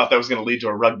 I thought that was going to lead to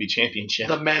a rugby championship.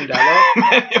 The Mandela?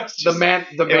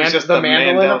 The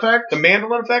mandolin effect? The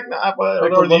mandolin effect? Like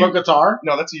the little guitar?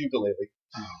 No, that's a ukulele.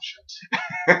 Oh,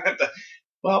 shit.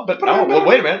 Well,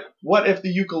 wait a minute. What if the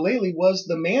ukulele was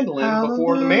the mandolin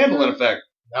before the mandolin effect?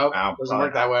 Nope, doesn't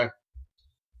work that way.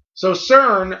 So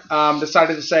CERN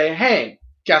decided to say, hey,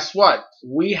 guess what?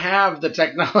 We have the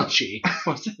technology.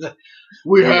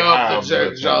 We have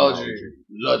the technology.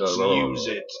 Let's use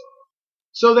it.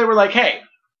 So they were like, hey,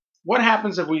 what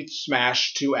happens if we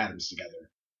smash two atoms together?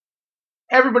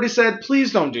 Everybody said,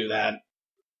 please don't do that.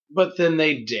 But then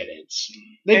they did it.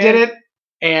 They did it,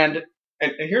 and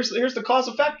here's the cause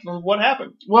effect from what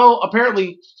happened. Well,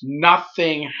 apparently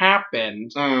nothing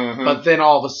happened, but then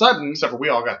all of a sudden, except for we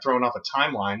all got thrown off a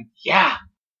timeline. Yeah.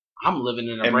 I'm living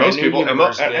in a brand new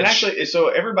universe, and actually, so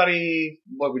everybody,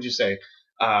 what would you say?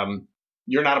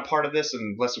 You're not a part of this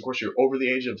unless, of course, you're over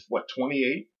the age of,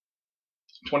 28?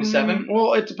 27?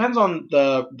 Well, it depends on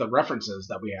the references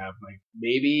that we have. Like,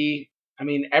 maybe, I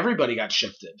mean, everybody got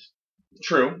shifted.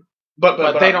 True.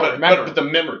 But they don't remember. But the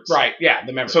memories. Right, yeah,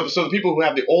 the memories. So the people who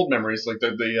have the old memories, like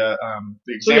the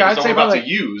examples I'm about to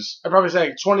use. I'd probably say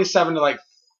like 27 to like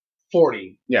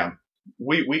 40. Yeah.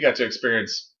 We got to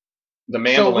experience the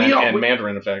mandolin and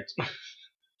Mandarin effect.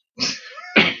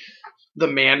 The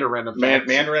Mandarin effect.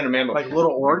 Mandarin and mandolin. Like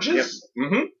little oranges? Yep.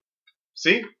 Mm-hmm.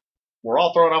 See? We're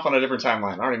all thrown off on a different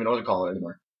timeline. I don't even know what to call it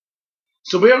anymore.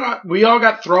 So we all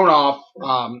got thrown off.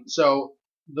 So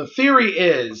the theory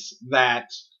is that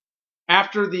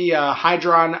after the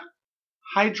hadron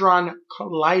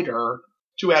collider,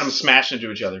 two atoms smashed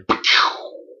into each other.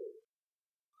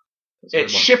 It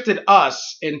shifted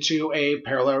us into a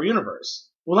parallel universe.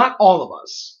 Well, not all of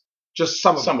us, just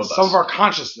some of us. Some of our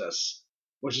consciousness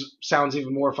which sounds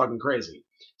even more fucking crazy.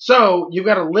 So you've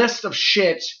got a list of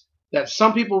shit that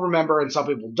some people remember and some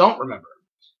people don't remember.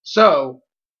 So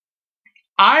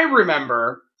I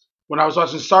remember when I was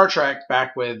watching Star Trek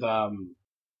back with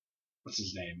what's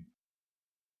his name?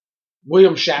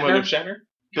 William Shatner. William Shatner?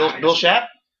 Bill Shat?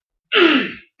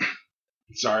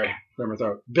 Sorry, clear my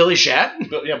throat. Billy Shat?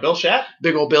 Bill Shat?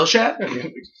 Big old Bill Shat?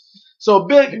 So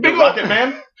big old Rocket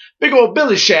Man? Big old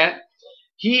Billy Shat,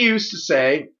 he used to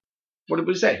say, what did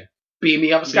we say? Beam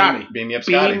me up, Scotty. Beam me up,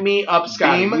 Scotty. Beam me up,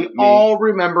 Scotty. We all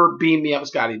remember Beam me up,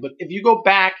 Scotty. But if you go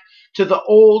back to the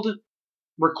old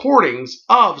recordings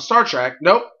of Star Trek,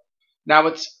 nope. Now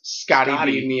it's Scotty.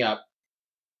 Beam me up.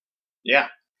 Yeah.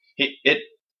 It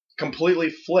completely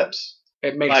flips.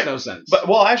 It makes no sense. But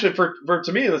well, actually, for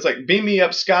to me, it's like beam me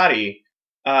up, Scotty.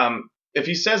 If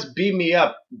he says beam me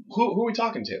up, who are we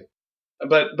talking to?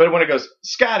 But when it goes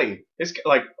Scotty, it's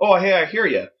like, oh hey, I hear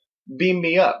you. Beam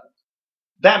me up.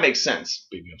 That makes sense.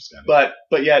 Beam me up, Scotty.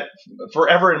 But yet,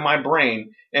 forever in my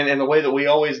brain, and the way that we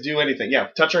always do anything,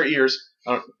 touch our ears.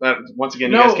 Once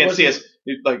again, you guys can't see us.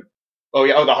 Like, the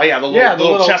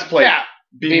little chest plate. Yeah.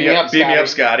 Beam me up,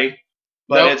 Scotty.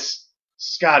 But it's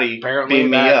Scotty. Apparently,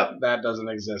 beam me up. That doesn't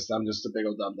exist. I'm just a big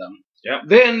old dum dum. Yep.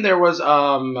 Then there was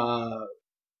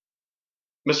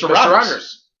Mr.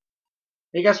 Rogers.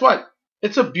 Hey, guess what?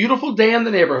 It's a beautiful day in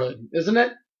the neighborhood, isn't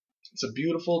it? It's a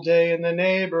beautiful day in the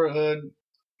neighborhood.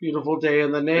 Beautiful day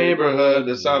in the neighborhood.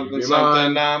 There's something.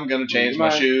 I'm gonna change my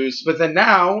shoes. But then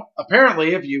now,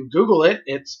 apparently, if you Google it,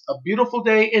 it's a beautiful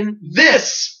day in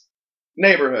this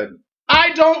neighborhood.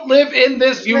 I don't live in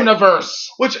this universe.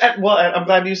 I'm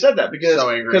glad you said that because so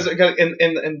angry.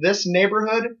 In this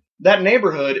neighborhood, that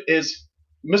neighborhood is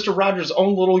Mr. Rogers'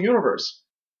 own little universe.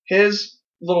 His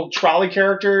little trolley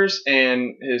characters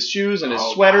and his shoes and his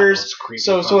sweaters. God,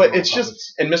 so it's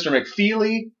just and Mr.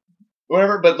 McFeely,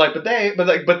 whatever. But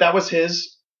that was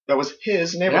his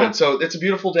neighborhood. Yeah. So it's a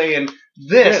beautiful day in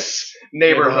this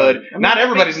neighborhood. I mean, not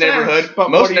everybody's neighborhood, but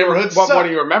most neighborhoods. What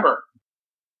do you remember?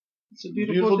 It's a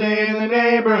beautiful day in the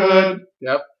neighborhood.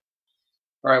 Yep.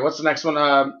 All right, what's the next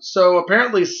one? So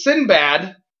apparently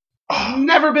Sinbad.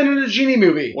 Never been in a genie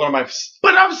movie.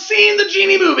 But I've seen the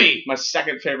genie movie. My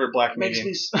second favorite black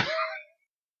comedian.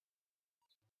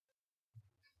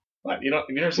 What? You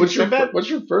never seen Sinbad? What's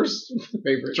your first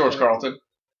favorite? George Carlton.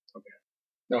 Okay.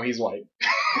 No, he's white.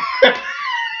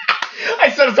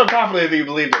 I said it so confidently that you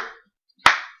believed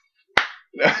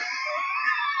it.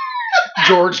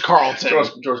 George Carlton.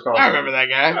 George Carlton. I remember that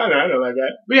guy. I know that guy.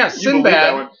 But yeah,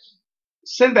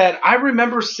 Sinbad. I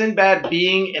remember Sinbad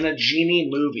being in a genie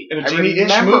movie. In a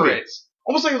genie-ish movie. It.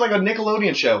 Almost like a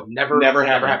Nickelodeon show. Never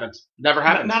happened. Never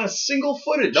happened. Not a single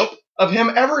footage of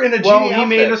him ever in a genie outfit. He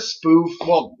made a spoof.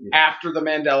 After the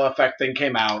Mandela Effect thing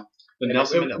came out.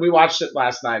 We watched it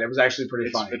last night. It was actually pretty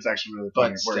funny. It's actually really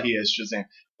funny where he is Shazam.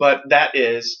 But that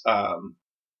is,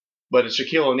 but it's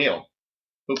Shaquille O'Neal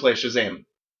who plays Shazam.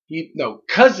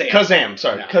 Kazam. Kazam.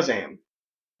 Sorry, no. Kazam.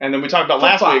 And then we talked about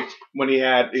last week when he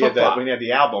had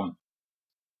the album.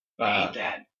 I hate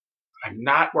that. I'm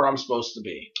not where I'm supposed to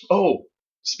be. Oh,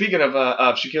 speaking of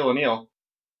Shaquille O'Neal,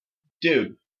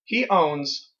 dude, he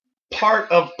owns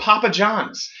part of Papa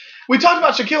John's. We talked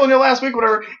about Shaquille O'Neal last week,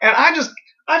 whatever, and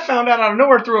I found out of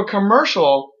nowhere through a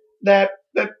commercial that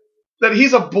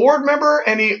he's a board member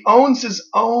and he owns his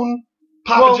own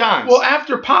Papa John's. Well,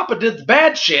 after Papa did the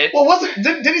bad shit. Well,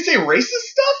 did he say racist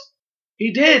stuff?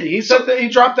 He did. He said that he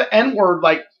dropped the N-word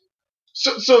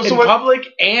in public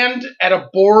and at a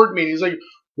board meeting. He's like,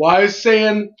 why is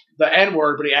saying the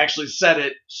N-word, but he actually said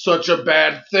it, such a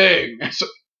bad thing.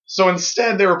 So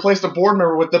instead, they replaced a board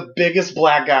member with the biggest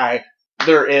black guy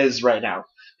there is right now.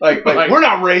 Like we're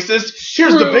not racist.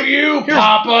 Here's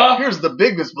Papa. Here's the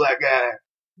biggest black guy.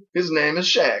 His name is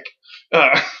Shaq.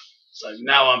 It's like,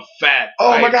 now I'm fat.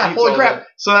 Oh my God! Holy crap!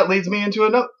 So that leads me into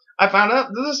another. I found out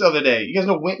this the other day. You guys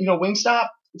know Wingstop?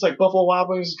 It's like Buffalo Wild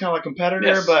Wings is kind of like a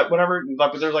competitor, but whatever.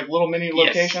 But there's like little mini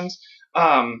locations.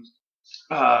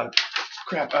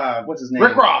 What's his name?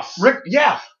 Rick Ross.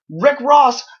 Rick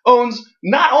Ross owns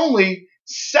not only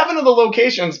 7 of the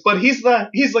locations, but he's like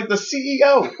the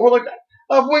CEO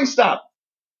of Wingstop.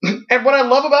 And what I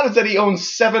love about it is that he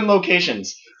owns 7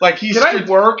 locations. Like Can I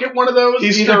work at one of those?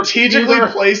 He strategically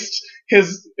placed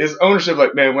his ownership.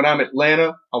 Like, man, when I'm in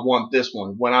Atlanta, I want this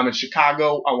one. When I'm in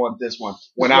Chicago, I want this one.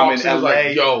 When I'm in LA,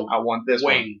 I want this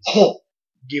one. Oh,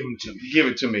 give them to me. Give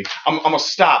it to me. I'm gonna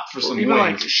stop for some even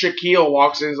wings. Like Shaquille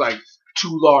walks in, he's like 2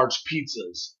 large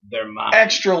pizzas. They're mine.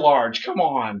 Extra large. Come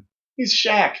on. He's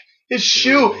Shaq. His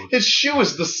shoe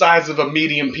is the size of a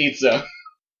medium pizza.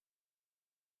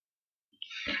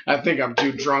 I think I'm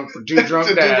too drunk for too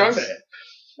drunk dads.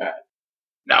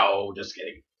 No, just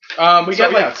kidding. We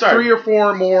got like 3 or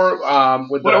 4 more.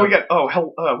 With what do we got? Oh,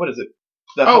 hell, what is it?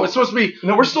 It's supposed to be.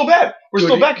 No, we're still back. We're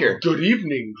still back here. Good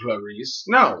evening, Clarice.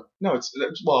 No, it's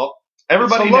well,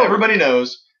 everybody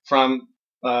knows from.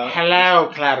 Hello,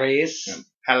 Clarice. Yeah.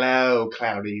 Hello,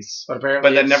 Clarice. But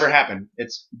apparently, that never happened.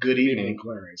 It's good evening,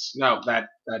 Clarice. No, that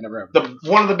never happened.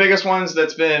 One of the biggest ones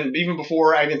that's been even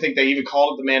before I even think they even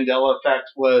called it the Mandela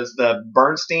effect was the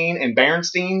Bernstein and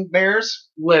Berenstein bears.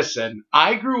 Listen,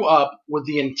 I grew up with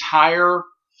the entire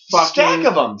stack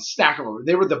of them.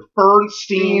 They were the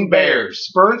Bernstein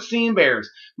bears. Bernstein bears.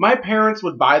 My parents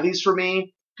would buy these for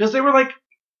me because they were like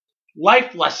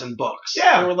life lesson books.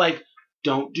 Yeah. They were like,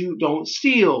 don't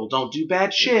steal, don't do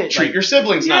bad shit. Treat your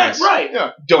siblings nice. Right.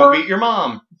 Yeah. Don't beat your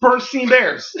mom. Bernstein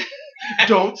bears.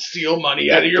 Don't steal money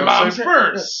out of your mom's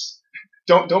purse.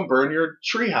 Don't burn your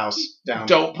treehouse down.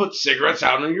 Don't put cigarettes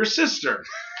out on your sister.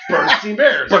 Bernstein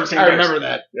bears. I remember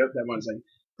that. Yep, that one thing.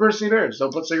 Bernstein bears.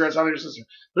 Don't put cigarettes on your sister.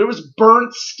 But it was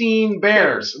Bernstein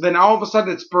bears. Then all of a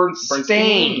sudden it's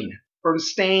Bernstein.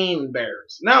 Bernstein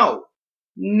bears. No,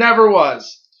 never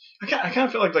was. I kind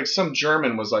of feel like some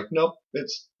German was like, nope,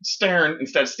 it's Stern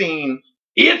instead of Steen.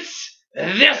 It's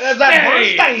this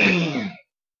Bernstein.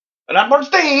 Not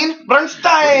Bernstein.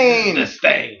 Bernstein. This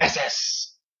thing.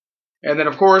 SS. And then,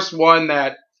 of course, one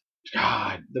that,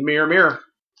 God, the mirror.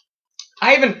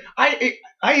 I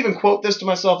even quote this to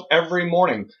myself every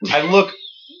morning. I look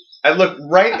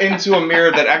right into a mirror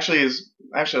that actually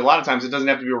a lot of times it doesn't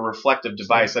have to be a reflective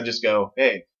device. I just go,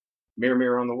 hey,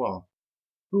 mirror on the wall.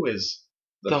 Who is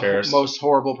the fairest, most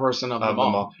horrible person of them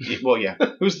all? Well, yeah.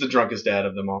 Who's the drunkest dad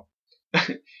of them all?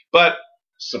 But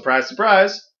surprise,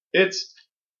 surprise, it's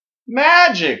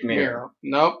magic mirror.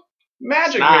 Nope.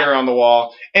 Magic mirror on the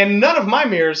wall. And none of my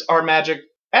mirrors are magic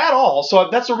at all. So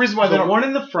that's the reason why they don't. The one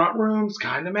in the front room's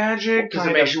kind of magic because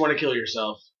it makes you want to kill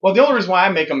yourself. Well, the only reason why I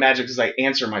make them magic is I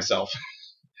answer myself.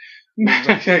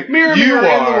 mirror in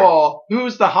the wall.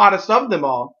 Who's the hottest of them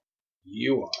all?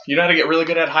 You are. You know how to get really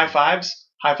good at high fives?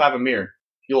 High five a mirror.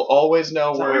 You'll always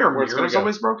know where it's going to go.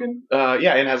 Always broken?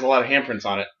 Yeah, and it has a lot of handprints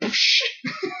on it.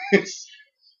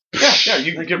 Yeah,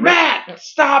 you can get Matt,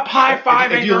 stop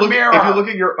high-fiving your mirror. If you look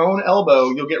at your own elbow,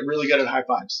 you'll get really good at high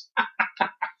fives.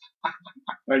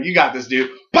 Right, you got this,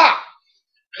 dude. Pop!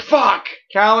 Fuck!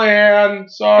 Callahan,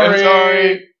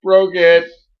 sorry. Broke it.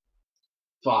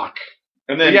 Fuck.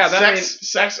 And then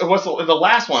sex, what's the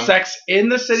last one? Sex in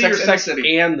the city or sex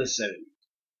and the city?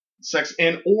 Sex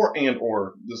in or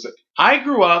the city. I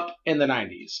grew up in the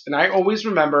 90s, and I always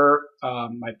remember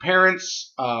my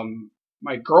parents,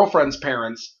 my girlfriend's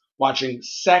parents, watching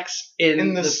Sex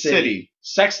in the City.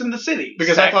 Sex in the City.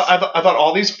 Because I thought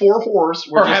all these 4 whores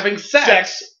were having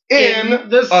sex in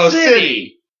the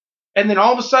city. And then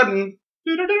all of a sudden,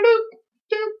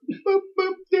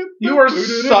 you are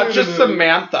such a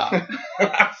Samantha.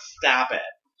 Stop it.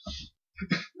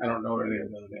 I don't know any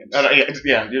of the other names.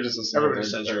 Yeah, you're just a Samantha. Everybody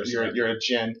says you're a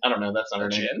Jen. I don't know. That's not her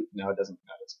name. Jen? No, it doesn't.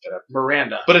 No, it's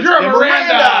Miranda. But you're a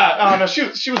Miranda. Oh no, she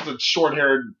was the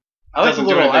short-haired. I like a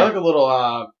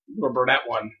little brunette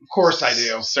one. Of course I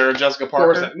do. Sarah Jessica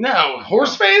Parker. No,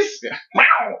 horse face. Yeah.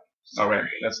 Oh wait,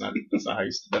 that's not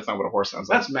what a horse sounds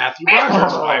like. That's Matthew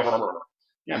Broderick's wife.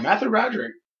 Yeah, Matthew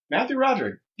Broderick.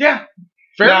 Yeah.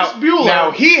 Ferris Bueller.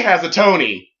 Now he has a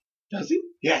Tony. Does he?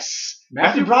 Yes.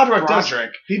 Matthew Broderick does.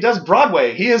 He does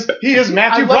Broadway. He is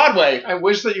Matthew Broadway. I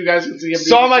wish that you guys could see him.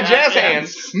 Saw my jazz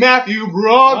hands. Matthew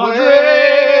Broadway.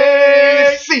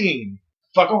 Scene.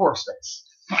 Fuck a horse face.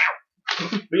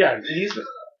 But yeah,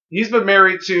 he's been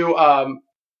married to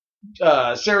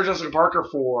Sarah Jessica Parker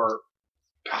for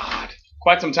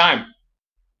quite some time.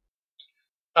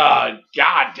 God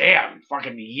damn,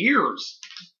 fucking years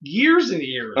and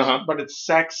years. But it's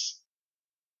Sex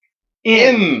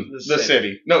in the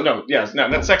city. No,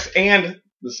 that's Sex and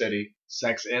the City.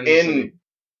 Sex in the city.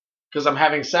 Because I'm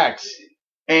having sex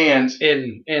and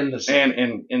in the city.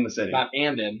 And in the city. Not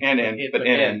and in. But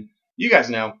in. You guys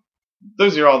know.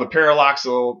 Those are all the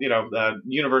paradoxical,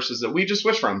 universes that we just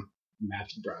switched from.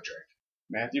 Matthew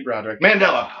Broderick.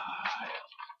 Mandela.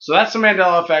 So that's the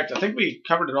Mandela effect. I think we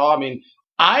covered it all. I mean,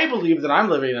 I believe that I'm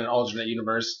living in an alternate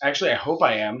universe. Actually, I hope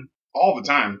I am. All the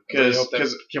time.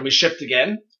 Because can we shift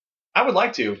again? I would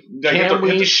like to. Can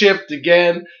we shift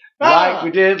again like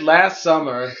we did last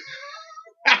summer?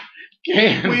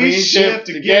 Can we shift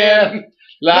again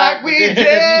like we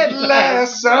did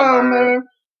last summer?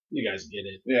 You guys get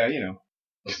it. Yeah,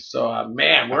 So,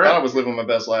 man, I thought I was living my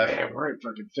best life. Man, we're at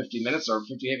fucking 50 minutes or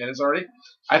 58 minutes already.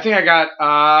 I think I got,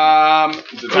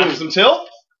 is it time for some till?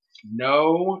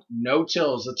 No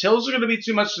tills. The tills are going to be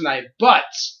too much tonight, but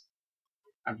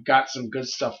I've got some good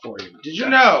stuff for you. Did you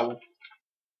know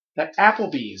that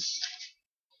Applebee's.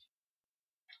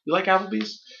 You like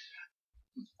Applebee's?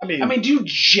 I mean, do you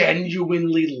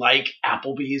genuinely like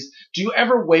Applebee's? Do you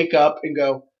ever wake up and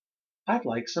go, I'd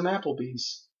like some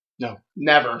Applebee's? No,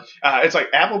 never. It's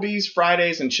like Applebee's,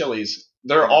 Fridays, and Chili's.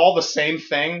 They're all the same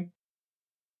thing.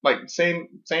 Like same.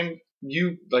 What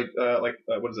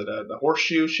is it? The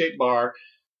horseshoe shaped bar.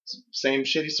 Same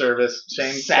shitty service.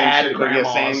 Sad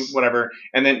grandmas. Same whatever.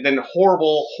 And then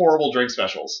horrible drink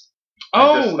specials.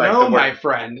 Oh no, my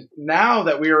friend! Now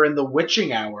that we are in the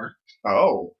witching hour,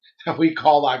 that we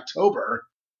call October,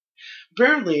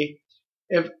 apparently,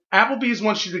 if Applebee's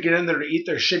wants you to get in there to eat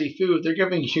their shitty food, they're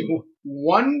giving you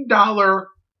 $1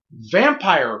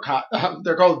 vampire.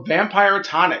 They're called vampire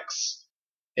tonics.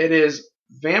 It is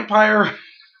vampire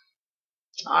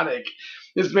tonic.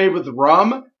 It's made with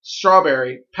rum,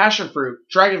 strawberry, passion fruit,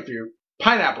 dragon fruit,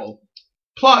 pineapple.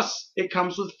 Plus, it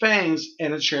comes with fangs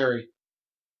and a cherry.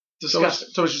 Disgusting.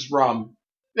 So it's just rum.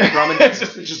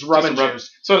 It's just rum and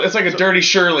juice. So it's like a dirty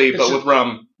Shirley, but with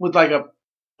rum. With like a.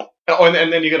 Oh,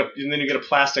 and then you get a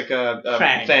plastic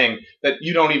thing that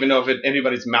you don't even know if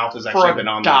anybody's mouth has actually been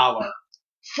on $1.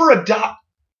 For a dollar.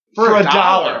 For a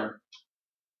dollar.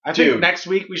 I think next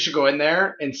week we should go in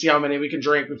there and see how many we can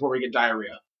drink before we get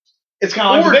diarrhea. It's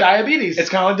kind of like diabetes. It's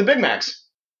kind of like the Big Macs.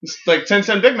 It's like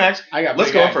 10-cent Big Macs.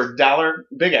 Let's go for $1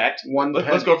 Big Act.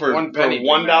 Let's go for $1.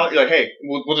 You're like, hey,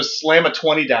 we'll just slam a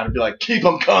 20 down and be like, keep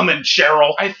them coming,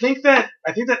 Cheryl. I think that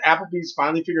Applebee's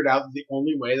finally figured out that the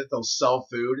only way that they'll sell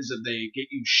food is if they get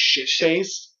you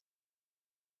shit-faced,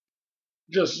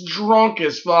 just drunk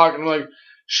as fuck, and I'm like,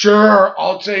 sure,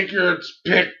 I'll take your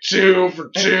pick 2 for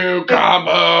 2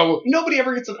 combo. Nobody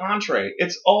ever gets an entree.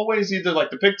 It's always either like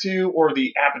the pick 2 or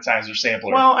the appetizer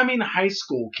sampler. Well, I mean, high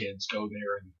school kids go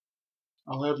there and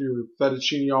I'll have your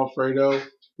fettuccine alfredo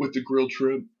with the grilled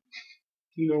shrimp.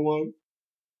 You know what?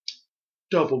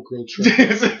 Double grilled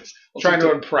shrimp. Trying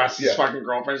to impress his fucking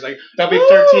girlfriend. He's like, that'll be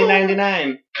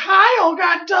 $13.99. Kyle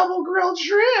got double grilled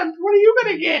shrimp. What are you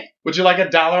gonna get? Would you like a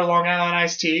 $1 Long Island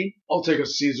iced tea? I'll take a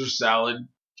Caesar salad.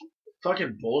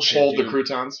 Fucking bullshit. Hold the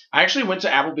croutons. I actually went to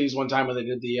Applebee's one time when they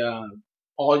did the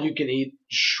all-you-can-eat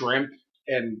shrimp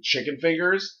and chicken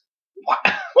fingers. What?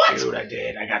 Dude, I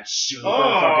did. I got super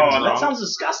fucking drunk. That sounds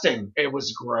disgusting. It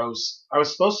was gross. I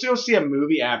was supposed to go see a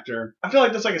movie after. I feel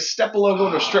like that's like a step below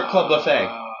going to a strip club buffet.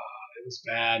 It was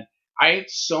bad. I ate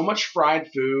so much fried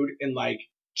food in like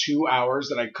 2 hours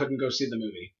that I couldn't go see the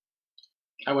movie.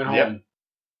 I went home. Yep.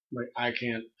 Like, I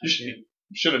can't. You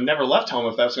should have never left home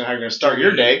if that's how you're going to start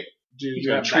your day.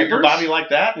 You're going to treat your body like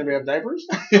that? Do we have diapers?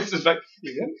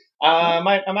 I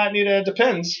might need a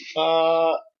Depends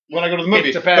when I go to the movie.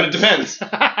 It depends. But it depends.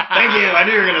 Thank you. I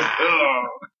knew you were going to...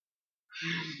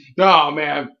 Oh,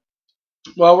 man.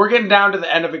 Well, we're getting down to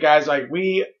the end of it, guys. Like,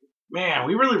 we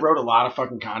really wrote a lot of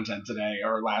fucking content today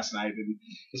or last night, and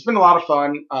it's been a lot of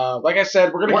fun. Like I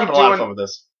said, we're gonna keep doing a lot of fun with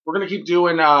this. We're gonna keep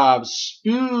doing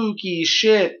spooky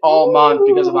shit all month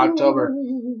because of October.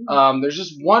 There's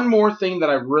just one more thing that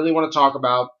I really want to talk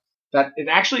about. That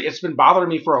it's been bothering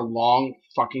me for a long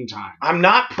fucking time. I'm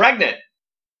not pregnant.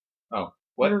 Oh,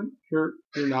 what? You're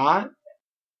not?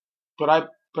 But I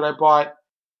bought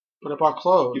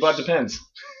clothes. You bought Depends.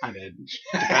 I did.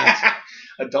 Depends.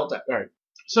 Adult. All right.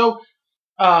 So,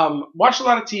 watch a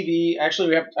lot of TV.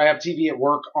 Actually, I have TV at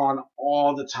work on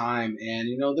all the time, and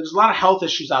there's a lot of health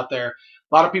issues out there.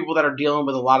 A lot of people that are dealing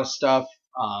with a lot of stuff.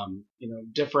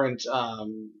 Different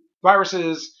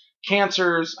viruses,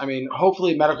 cancers. I mean,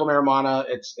 hopefully, medical marijuana.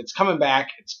 It's coming back.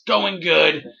 It's going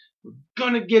good. We're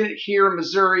gonna get it here in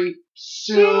Missouri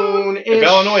soon. If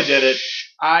Illinois did it,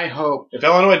 I hope. If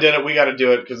Illinois did it, we got to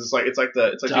do it because it's like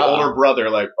the older brother.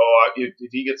 Like,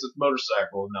 if he gets a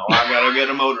motorcycle, no, I gotta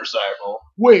get a motorcycle.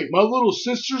 Wait, my little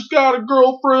sister's got a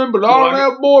girlfriend, but I don't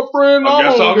have a boyfriend. I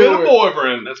guess I'll get a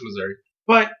boyfriend. That's Missouri.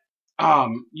 But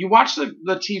you watch the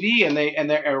TV and they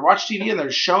watch TV and they're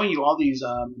showing you all these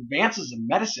advances in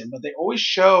medicine, but they always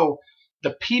show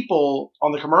the people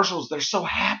on the commercials. They're so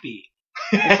happy.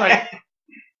 It's like,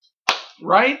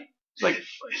 right? It's like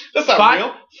that's not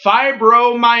real.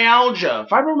 Fibromyalgia.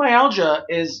 Fibromyalgia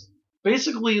is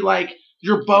basically like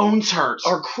your bones hurt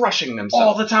or crushing themselves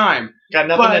all the time. Got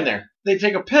nothing in there. They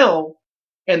take a pill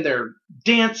and they're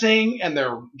dancing and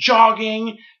they're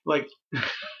jogging. Like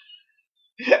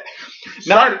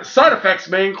side effects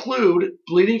may include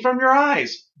bleeding from your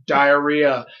eyes,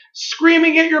 diarrhea,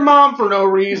 screaming at your mom for no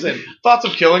reason, thoughts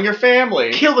of killing your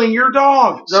family, killing your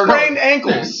dog, sprained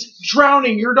ankles,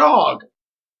 drowning your dog,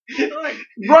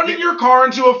 running your car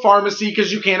into a pharmacy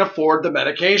because you can't afford the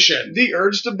medication, the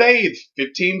urge to bathe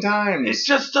 15 times. It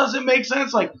just doesn't make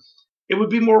sense. Like, it would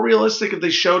be more realistic if they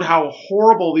showed how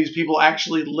horrible these people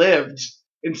actually lived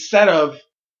instead of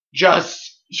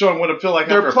just showing what it feel like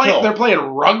after a pill. They're playing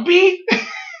rugby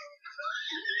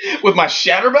with my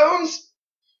shatterbones.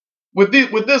 With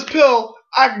this pill,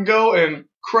 I can go and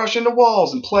crush into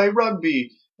walls and play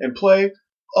rugby and play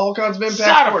all kinds of impact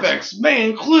Side sports. effects may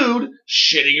include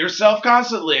shitting yourself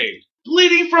constantly,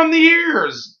 bleeding from the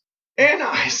ears, and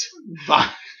eyes.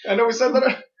 I know we said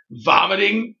that.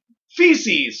 Vomiting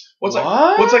feces. What's like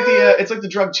the it's like the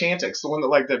drug Chantix, the one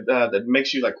that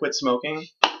makes you like quit smoking.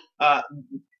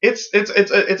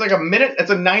 It's like a minute.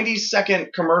 It's a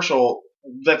 90-second commercial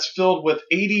that's filled with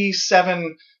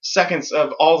 87 seconds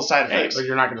of all the side effects. But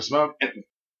you're not going to smoke. And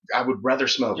I would rather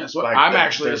smoke. Yes, well, I'm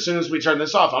actually, as soon as we turn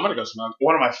this off, I'm going to go smoke.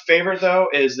 One of my favorite though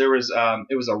is it was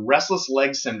a restless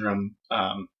leg syndrome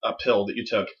a pill that you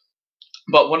took,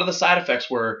 but one of the side effects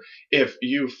were if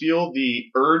you feel the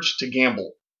urge to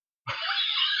gamble.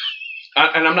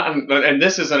 And I'm not, and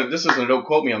this isn't. Don't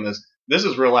quote me on this. This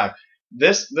is real life.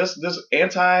 This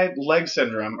anti-leg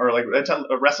syndrome or like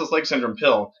restless leg syndrome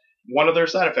pill. One of their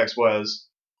side effects was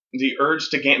the urge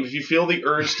to gamble. If you feel the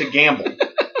urge to gamble,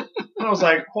 and I was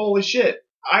like, holy shit!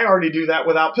 I already do that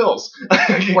without pills.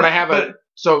 When I have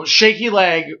shaky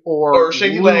leg or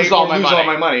shaky lose leg all or lose all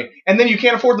my money, and then you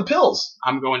can't afford the pills.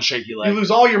 I'm going shaky leg. You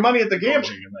lose all your money at the gamble.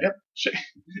 Yep.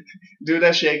 Do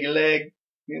that shaky leg.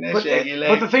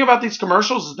 But the thing about these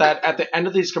commercials is that at the end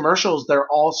of these commercials, they're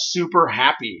all super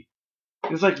happy.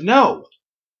 It's like, no,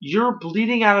 you're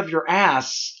bleeding out of your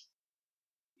ass.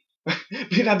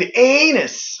 Bleeding out the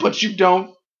anus. But you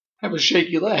don't have a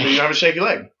shaky leg. You don't have a shaky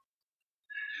leg.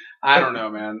 I don't know,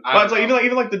 man. But it's like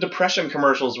even like the depression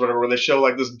commercials or whatever, where they show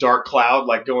like this dark cloud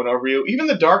like going over you. Even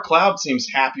the dark cloud seems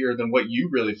happier than what you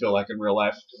really feel like in real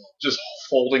life. Just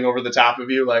folding over the top of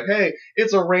you, like, hey,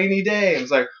 it's a rainy day. And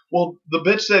it's like, well, the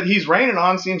bitch that he's raining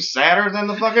on seems sadder than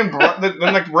the fucking than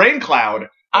the rain cloud.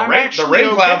 The rain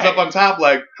cloud's up on top,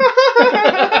 like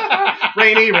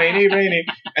rainy, rainy, rainy.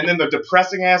 And then the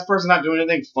depressing ass person not doing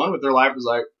anything fun with their life is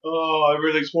like, oh,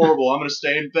 everything's horrible. I'm gonna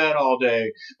stay in bed all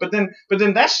day. But then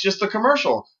that's just the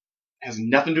commercial. It has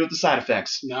nothing to do with the side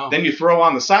effects. No. Then you throw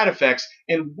on the side effects,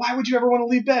 and why would you ever want to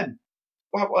leave bed?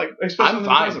 I'm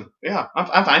fine. Yeah,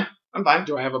 I'm fine. I'm fine.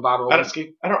 Do I have a bottle of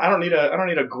whiskey? I don't need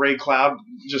a gray cloud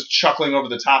just chuckling over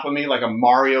the top of me like a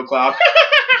Mario cloud.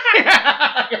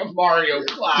 A Mario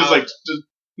cloud.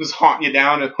 Just haunting you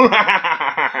down. And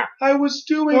I was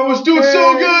doing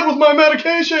so good with my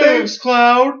medication. Thanks,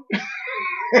 Cloud.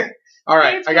 All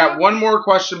right, I got one more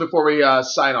question before we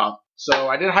sign off. So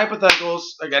I did hypotheticals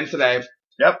again today.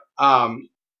 Yep.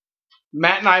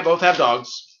 Matt and I both have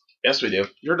dogs. Yes, we do.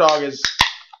 Your dog is...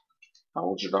 How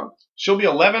old's your dog? She'll be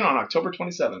 11 on October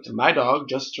 27th. And my dog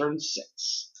just turned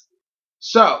 6.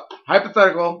 So,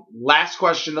 hypothetical, last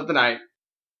question of the night.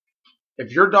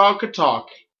 If your dog could talk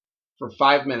for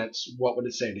 5 minutes, what would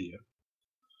it say to you?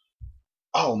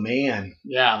 Oh, man.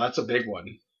 Yeah, that's a big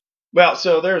one. Well,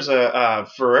 so there's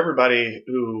for everybody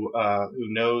who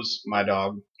knows my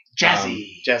dog,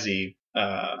 Jazzy.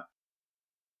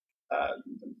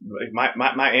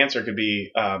 My answer could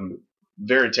be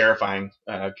very terrifying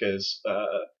because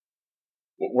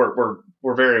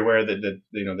we're very aware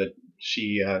that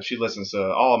she listens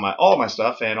to all of my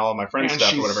stuff and all of my friends'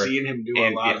 stuff or whatever. And she's seen him do a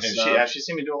lot of stuff. She's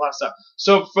seen me do a lot of stuff.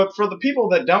 So for the people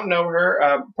that don't know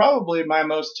her, probably my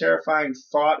most terrifying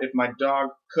thought, if my dog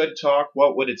could talk,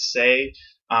 what would it say?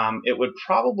 It would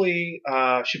probably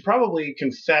she'd probably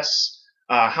confess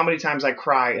how many times I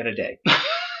cry in a day.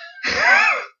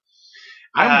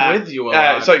 I'm with you a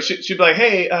lot. So she'd be like,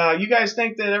 hey, you guys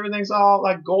think that everything's all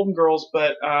like Golden Girls,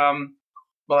 but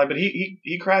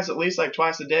he cries at least like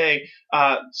twice a day.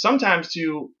 Sometimes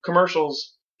to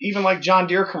commercials, even like John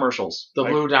Deere commercials. The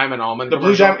Blue Diamond Almond. The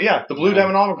Blue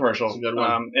Diamond Almond commercial. That's a good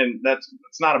one. And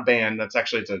it's not a band. That's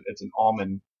actually it's an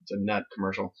almond. It's a nut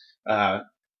commercial. But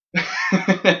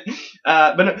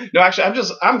no, actually,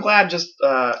 I'm glad just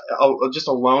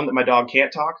alone that my dog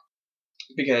can't talk.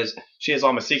 Because she has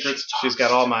all my secrets. She's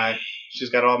got all my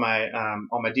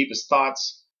deepest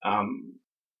thoughts.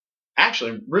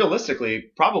 Actually,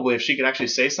 realistically, probably if she could actually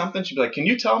say something, she'd be like, "Can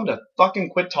you tell him to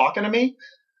fucking quit talking to me?"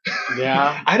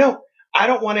 Yeah. I don't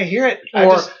want to hear it.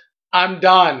 I'm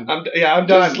done. I'm done.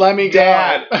 Just let me go.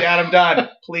 Dad, I'm done.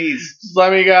 Please. Just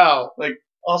let me go. Like,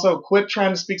 also, quit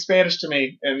trying to speak Spanish to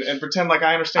me and pretend like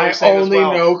I understand what you're saying I only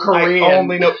know Korean. I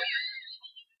only know.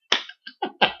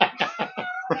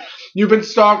 You've been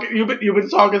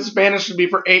talking Spanish to me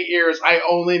for 8 years. I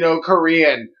only know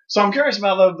Korean. So I'm curious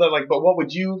about but what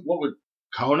would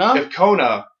Kona? If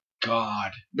Kona,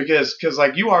 God, because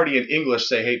like you already in English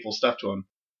say hateful stuff to him.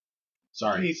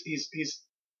 Sorry. He's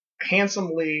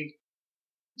handsomely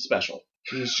special.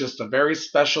 He's just a very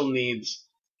special needs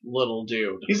little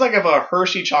dude. He's like if a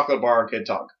Hershey chocolate bar could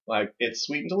talk. Like, it's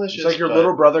sweet and delicious. It's like your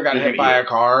little brother got you're hit gonna by eat a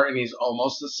car, and he's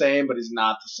almost the same, but he's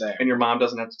not the same. And your mom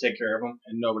doesn't have to take care of him.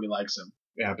 And nobody likes him.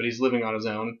 Yeah, but he's living on his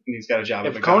own, and he's got a job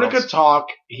at If Kona McDonald's. could talk,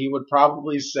 he would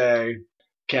probably say,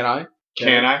 "Can I?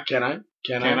 Can I? Can I?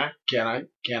 Can Can I? I? Can I?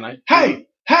 Can I? Hey!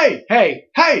 Hey! Hey!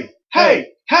 Hey! Hey!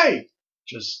 Hey!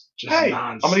 Just Hey!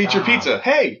 nonstop. I'm gonna eat your pizza.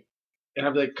 Hey! And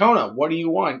I'd be like, Kona, what do you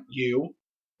want? You?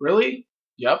 Really?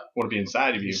 Yep. Want to be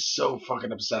inside of you. He's so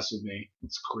fucking obsessed with me.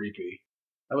 It's creepy.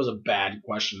 That was a bad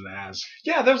question to ask.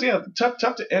 Yeah, that was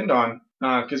tough to end on.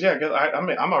 Cause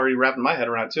I'm already wrapping my head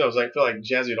around it too. I feel like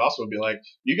Jazzy would also be like,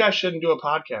 you guys shouldn't do a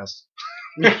podcast.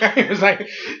 It was like,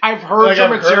 I've heard your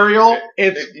material.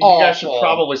 It's awful. You guys should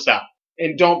probably stop.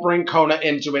 And don't bring Kona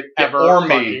into it ever or me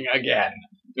fucking again.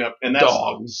 Yep, and that's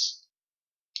dogs.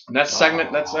 And that's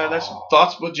segment. That's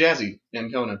thoughts with Jazzy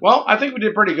and Kona. Well, I think we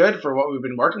did pretty good for what we've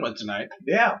been working with tonight.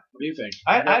 Yeah. What do you think?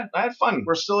 I had fun.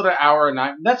 We're still at an hour and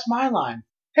 9. That's my line.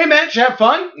 Hey, man, did you have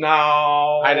fun? No.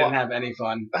 I didn't have any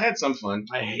fun. I had some fun.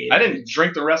 I hate it. I didn't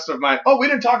drink the rest of my... Oh, we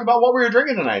didn't talk about what we were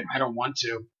drinking tonight. I don't want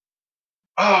to.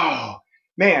 Oh,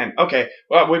 man. Okay.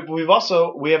 Well,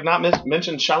 we have not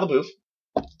mentioned Shia LaBeouf,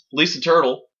 Lisa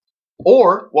Turtle,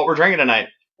 or what we're drinking tonight.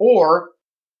 Or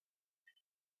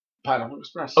Pineapple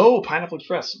Express. Oh, Pineapple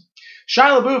Express.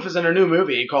 Shia LaBeouf is in a new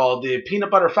movie called The Peanut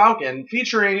Butter Falcon,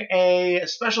 featuring a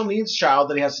special needs child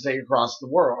that he has to take across the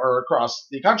world or across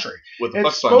the country. With a It's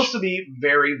buck sponge. supposed to be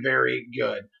very, very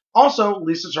good. Also,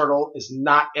 Lisa Turtle is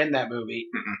not in that movie.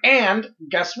 Mm-mm. And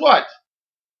guess what?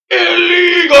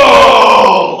 Illegal.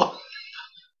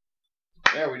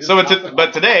 Yeah, we just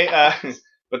But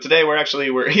today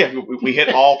we hit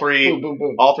all three boom, boom,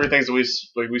 boom. all three things that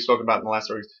we spoke about in the last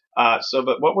stories.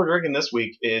 But what we're drinking this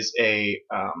week is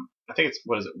I think it's,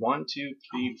 what is it? 1, 2,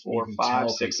 3, 4,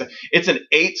 5, 6, 7. It's an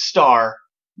 8-star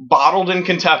bottled in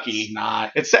Kentucky. It's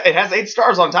not. It has 8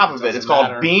 stars on top of it. It's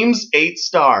called Beams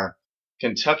 8-Star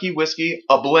Kentucky Whiskey,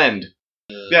 a blend.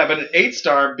 Yeah, but an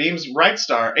 8-star, Beams Right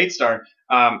Star, 8-star.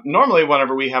 Normally,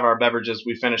 whenever we have our beverages,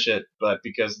 we finish it, but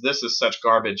because this is such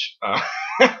garbage,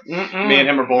 me and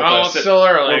him are both. It's still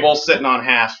early. We're both sitting on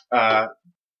half.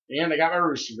 And I got my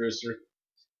rooster booster.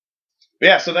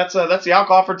 Yeah, so that's the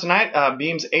alcohol for tonight.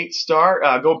 Beams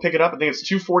 8-star. Go pick it up. I think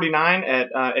it's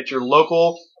 $2.49 at your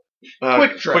local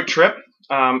Quick Trip.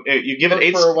 You give it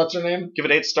 8. For what's her name? Give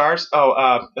it 8 stars.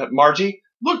 Oh, Margie.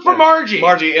 Look for Margie.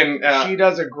 Margie, and she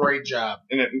does a great job.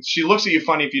 And she looks at you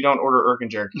funny if you don't order Irk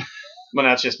and Jerk. Well,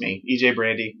 that's just me. EJ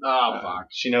Brandy. Oh fuck.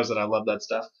 She knows that I love that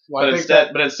stuff. Well,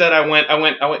 but instead, I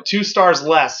went 2 stars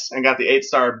less and got the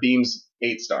 8-star Beams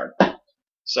 8-star.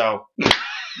 So.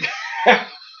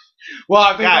 Well,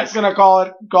 I think that's gonna call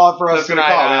it for us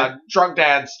tonight. It. Drunk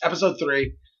Dads, episode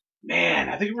 3. Man,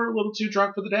 I think we're a little too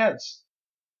drunk for the dads.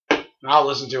 I'll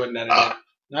listen to it and edit it.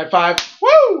 Night 5.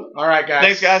 Woo! All right, guys.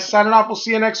 Thanks, guys. Signing off. We'll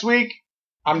see you next week.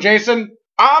 I'm Jason.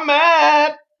 I'm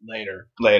Matt. Later.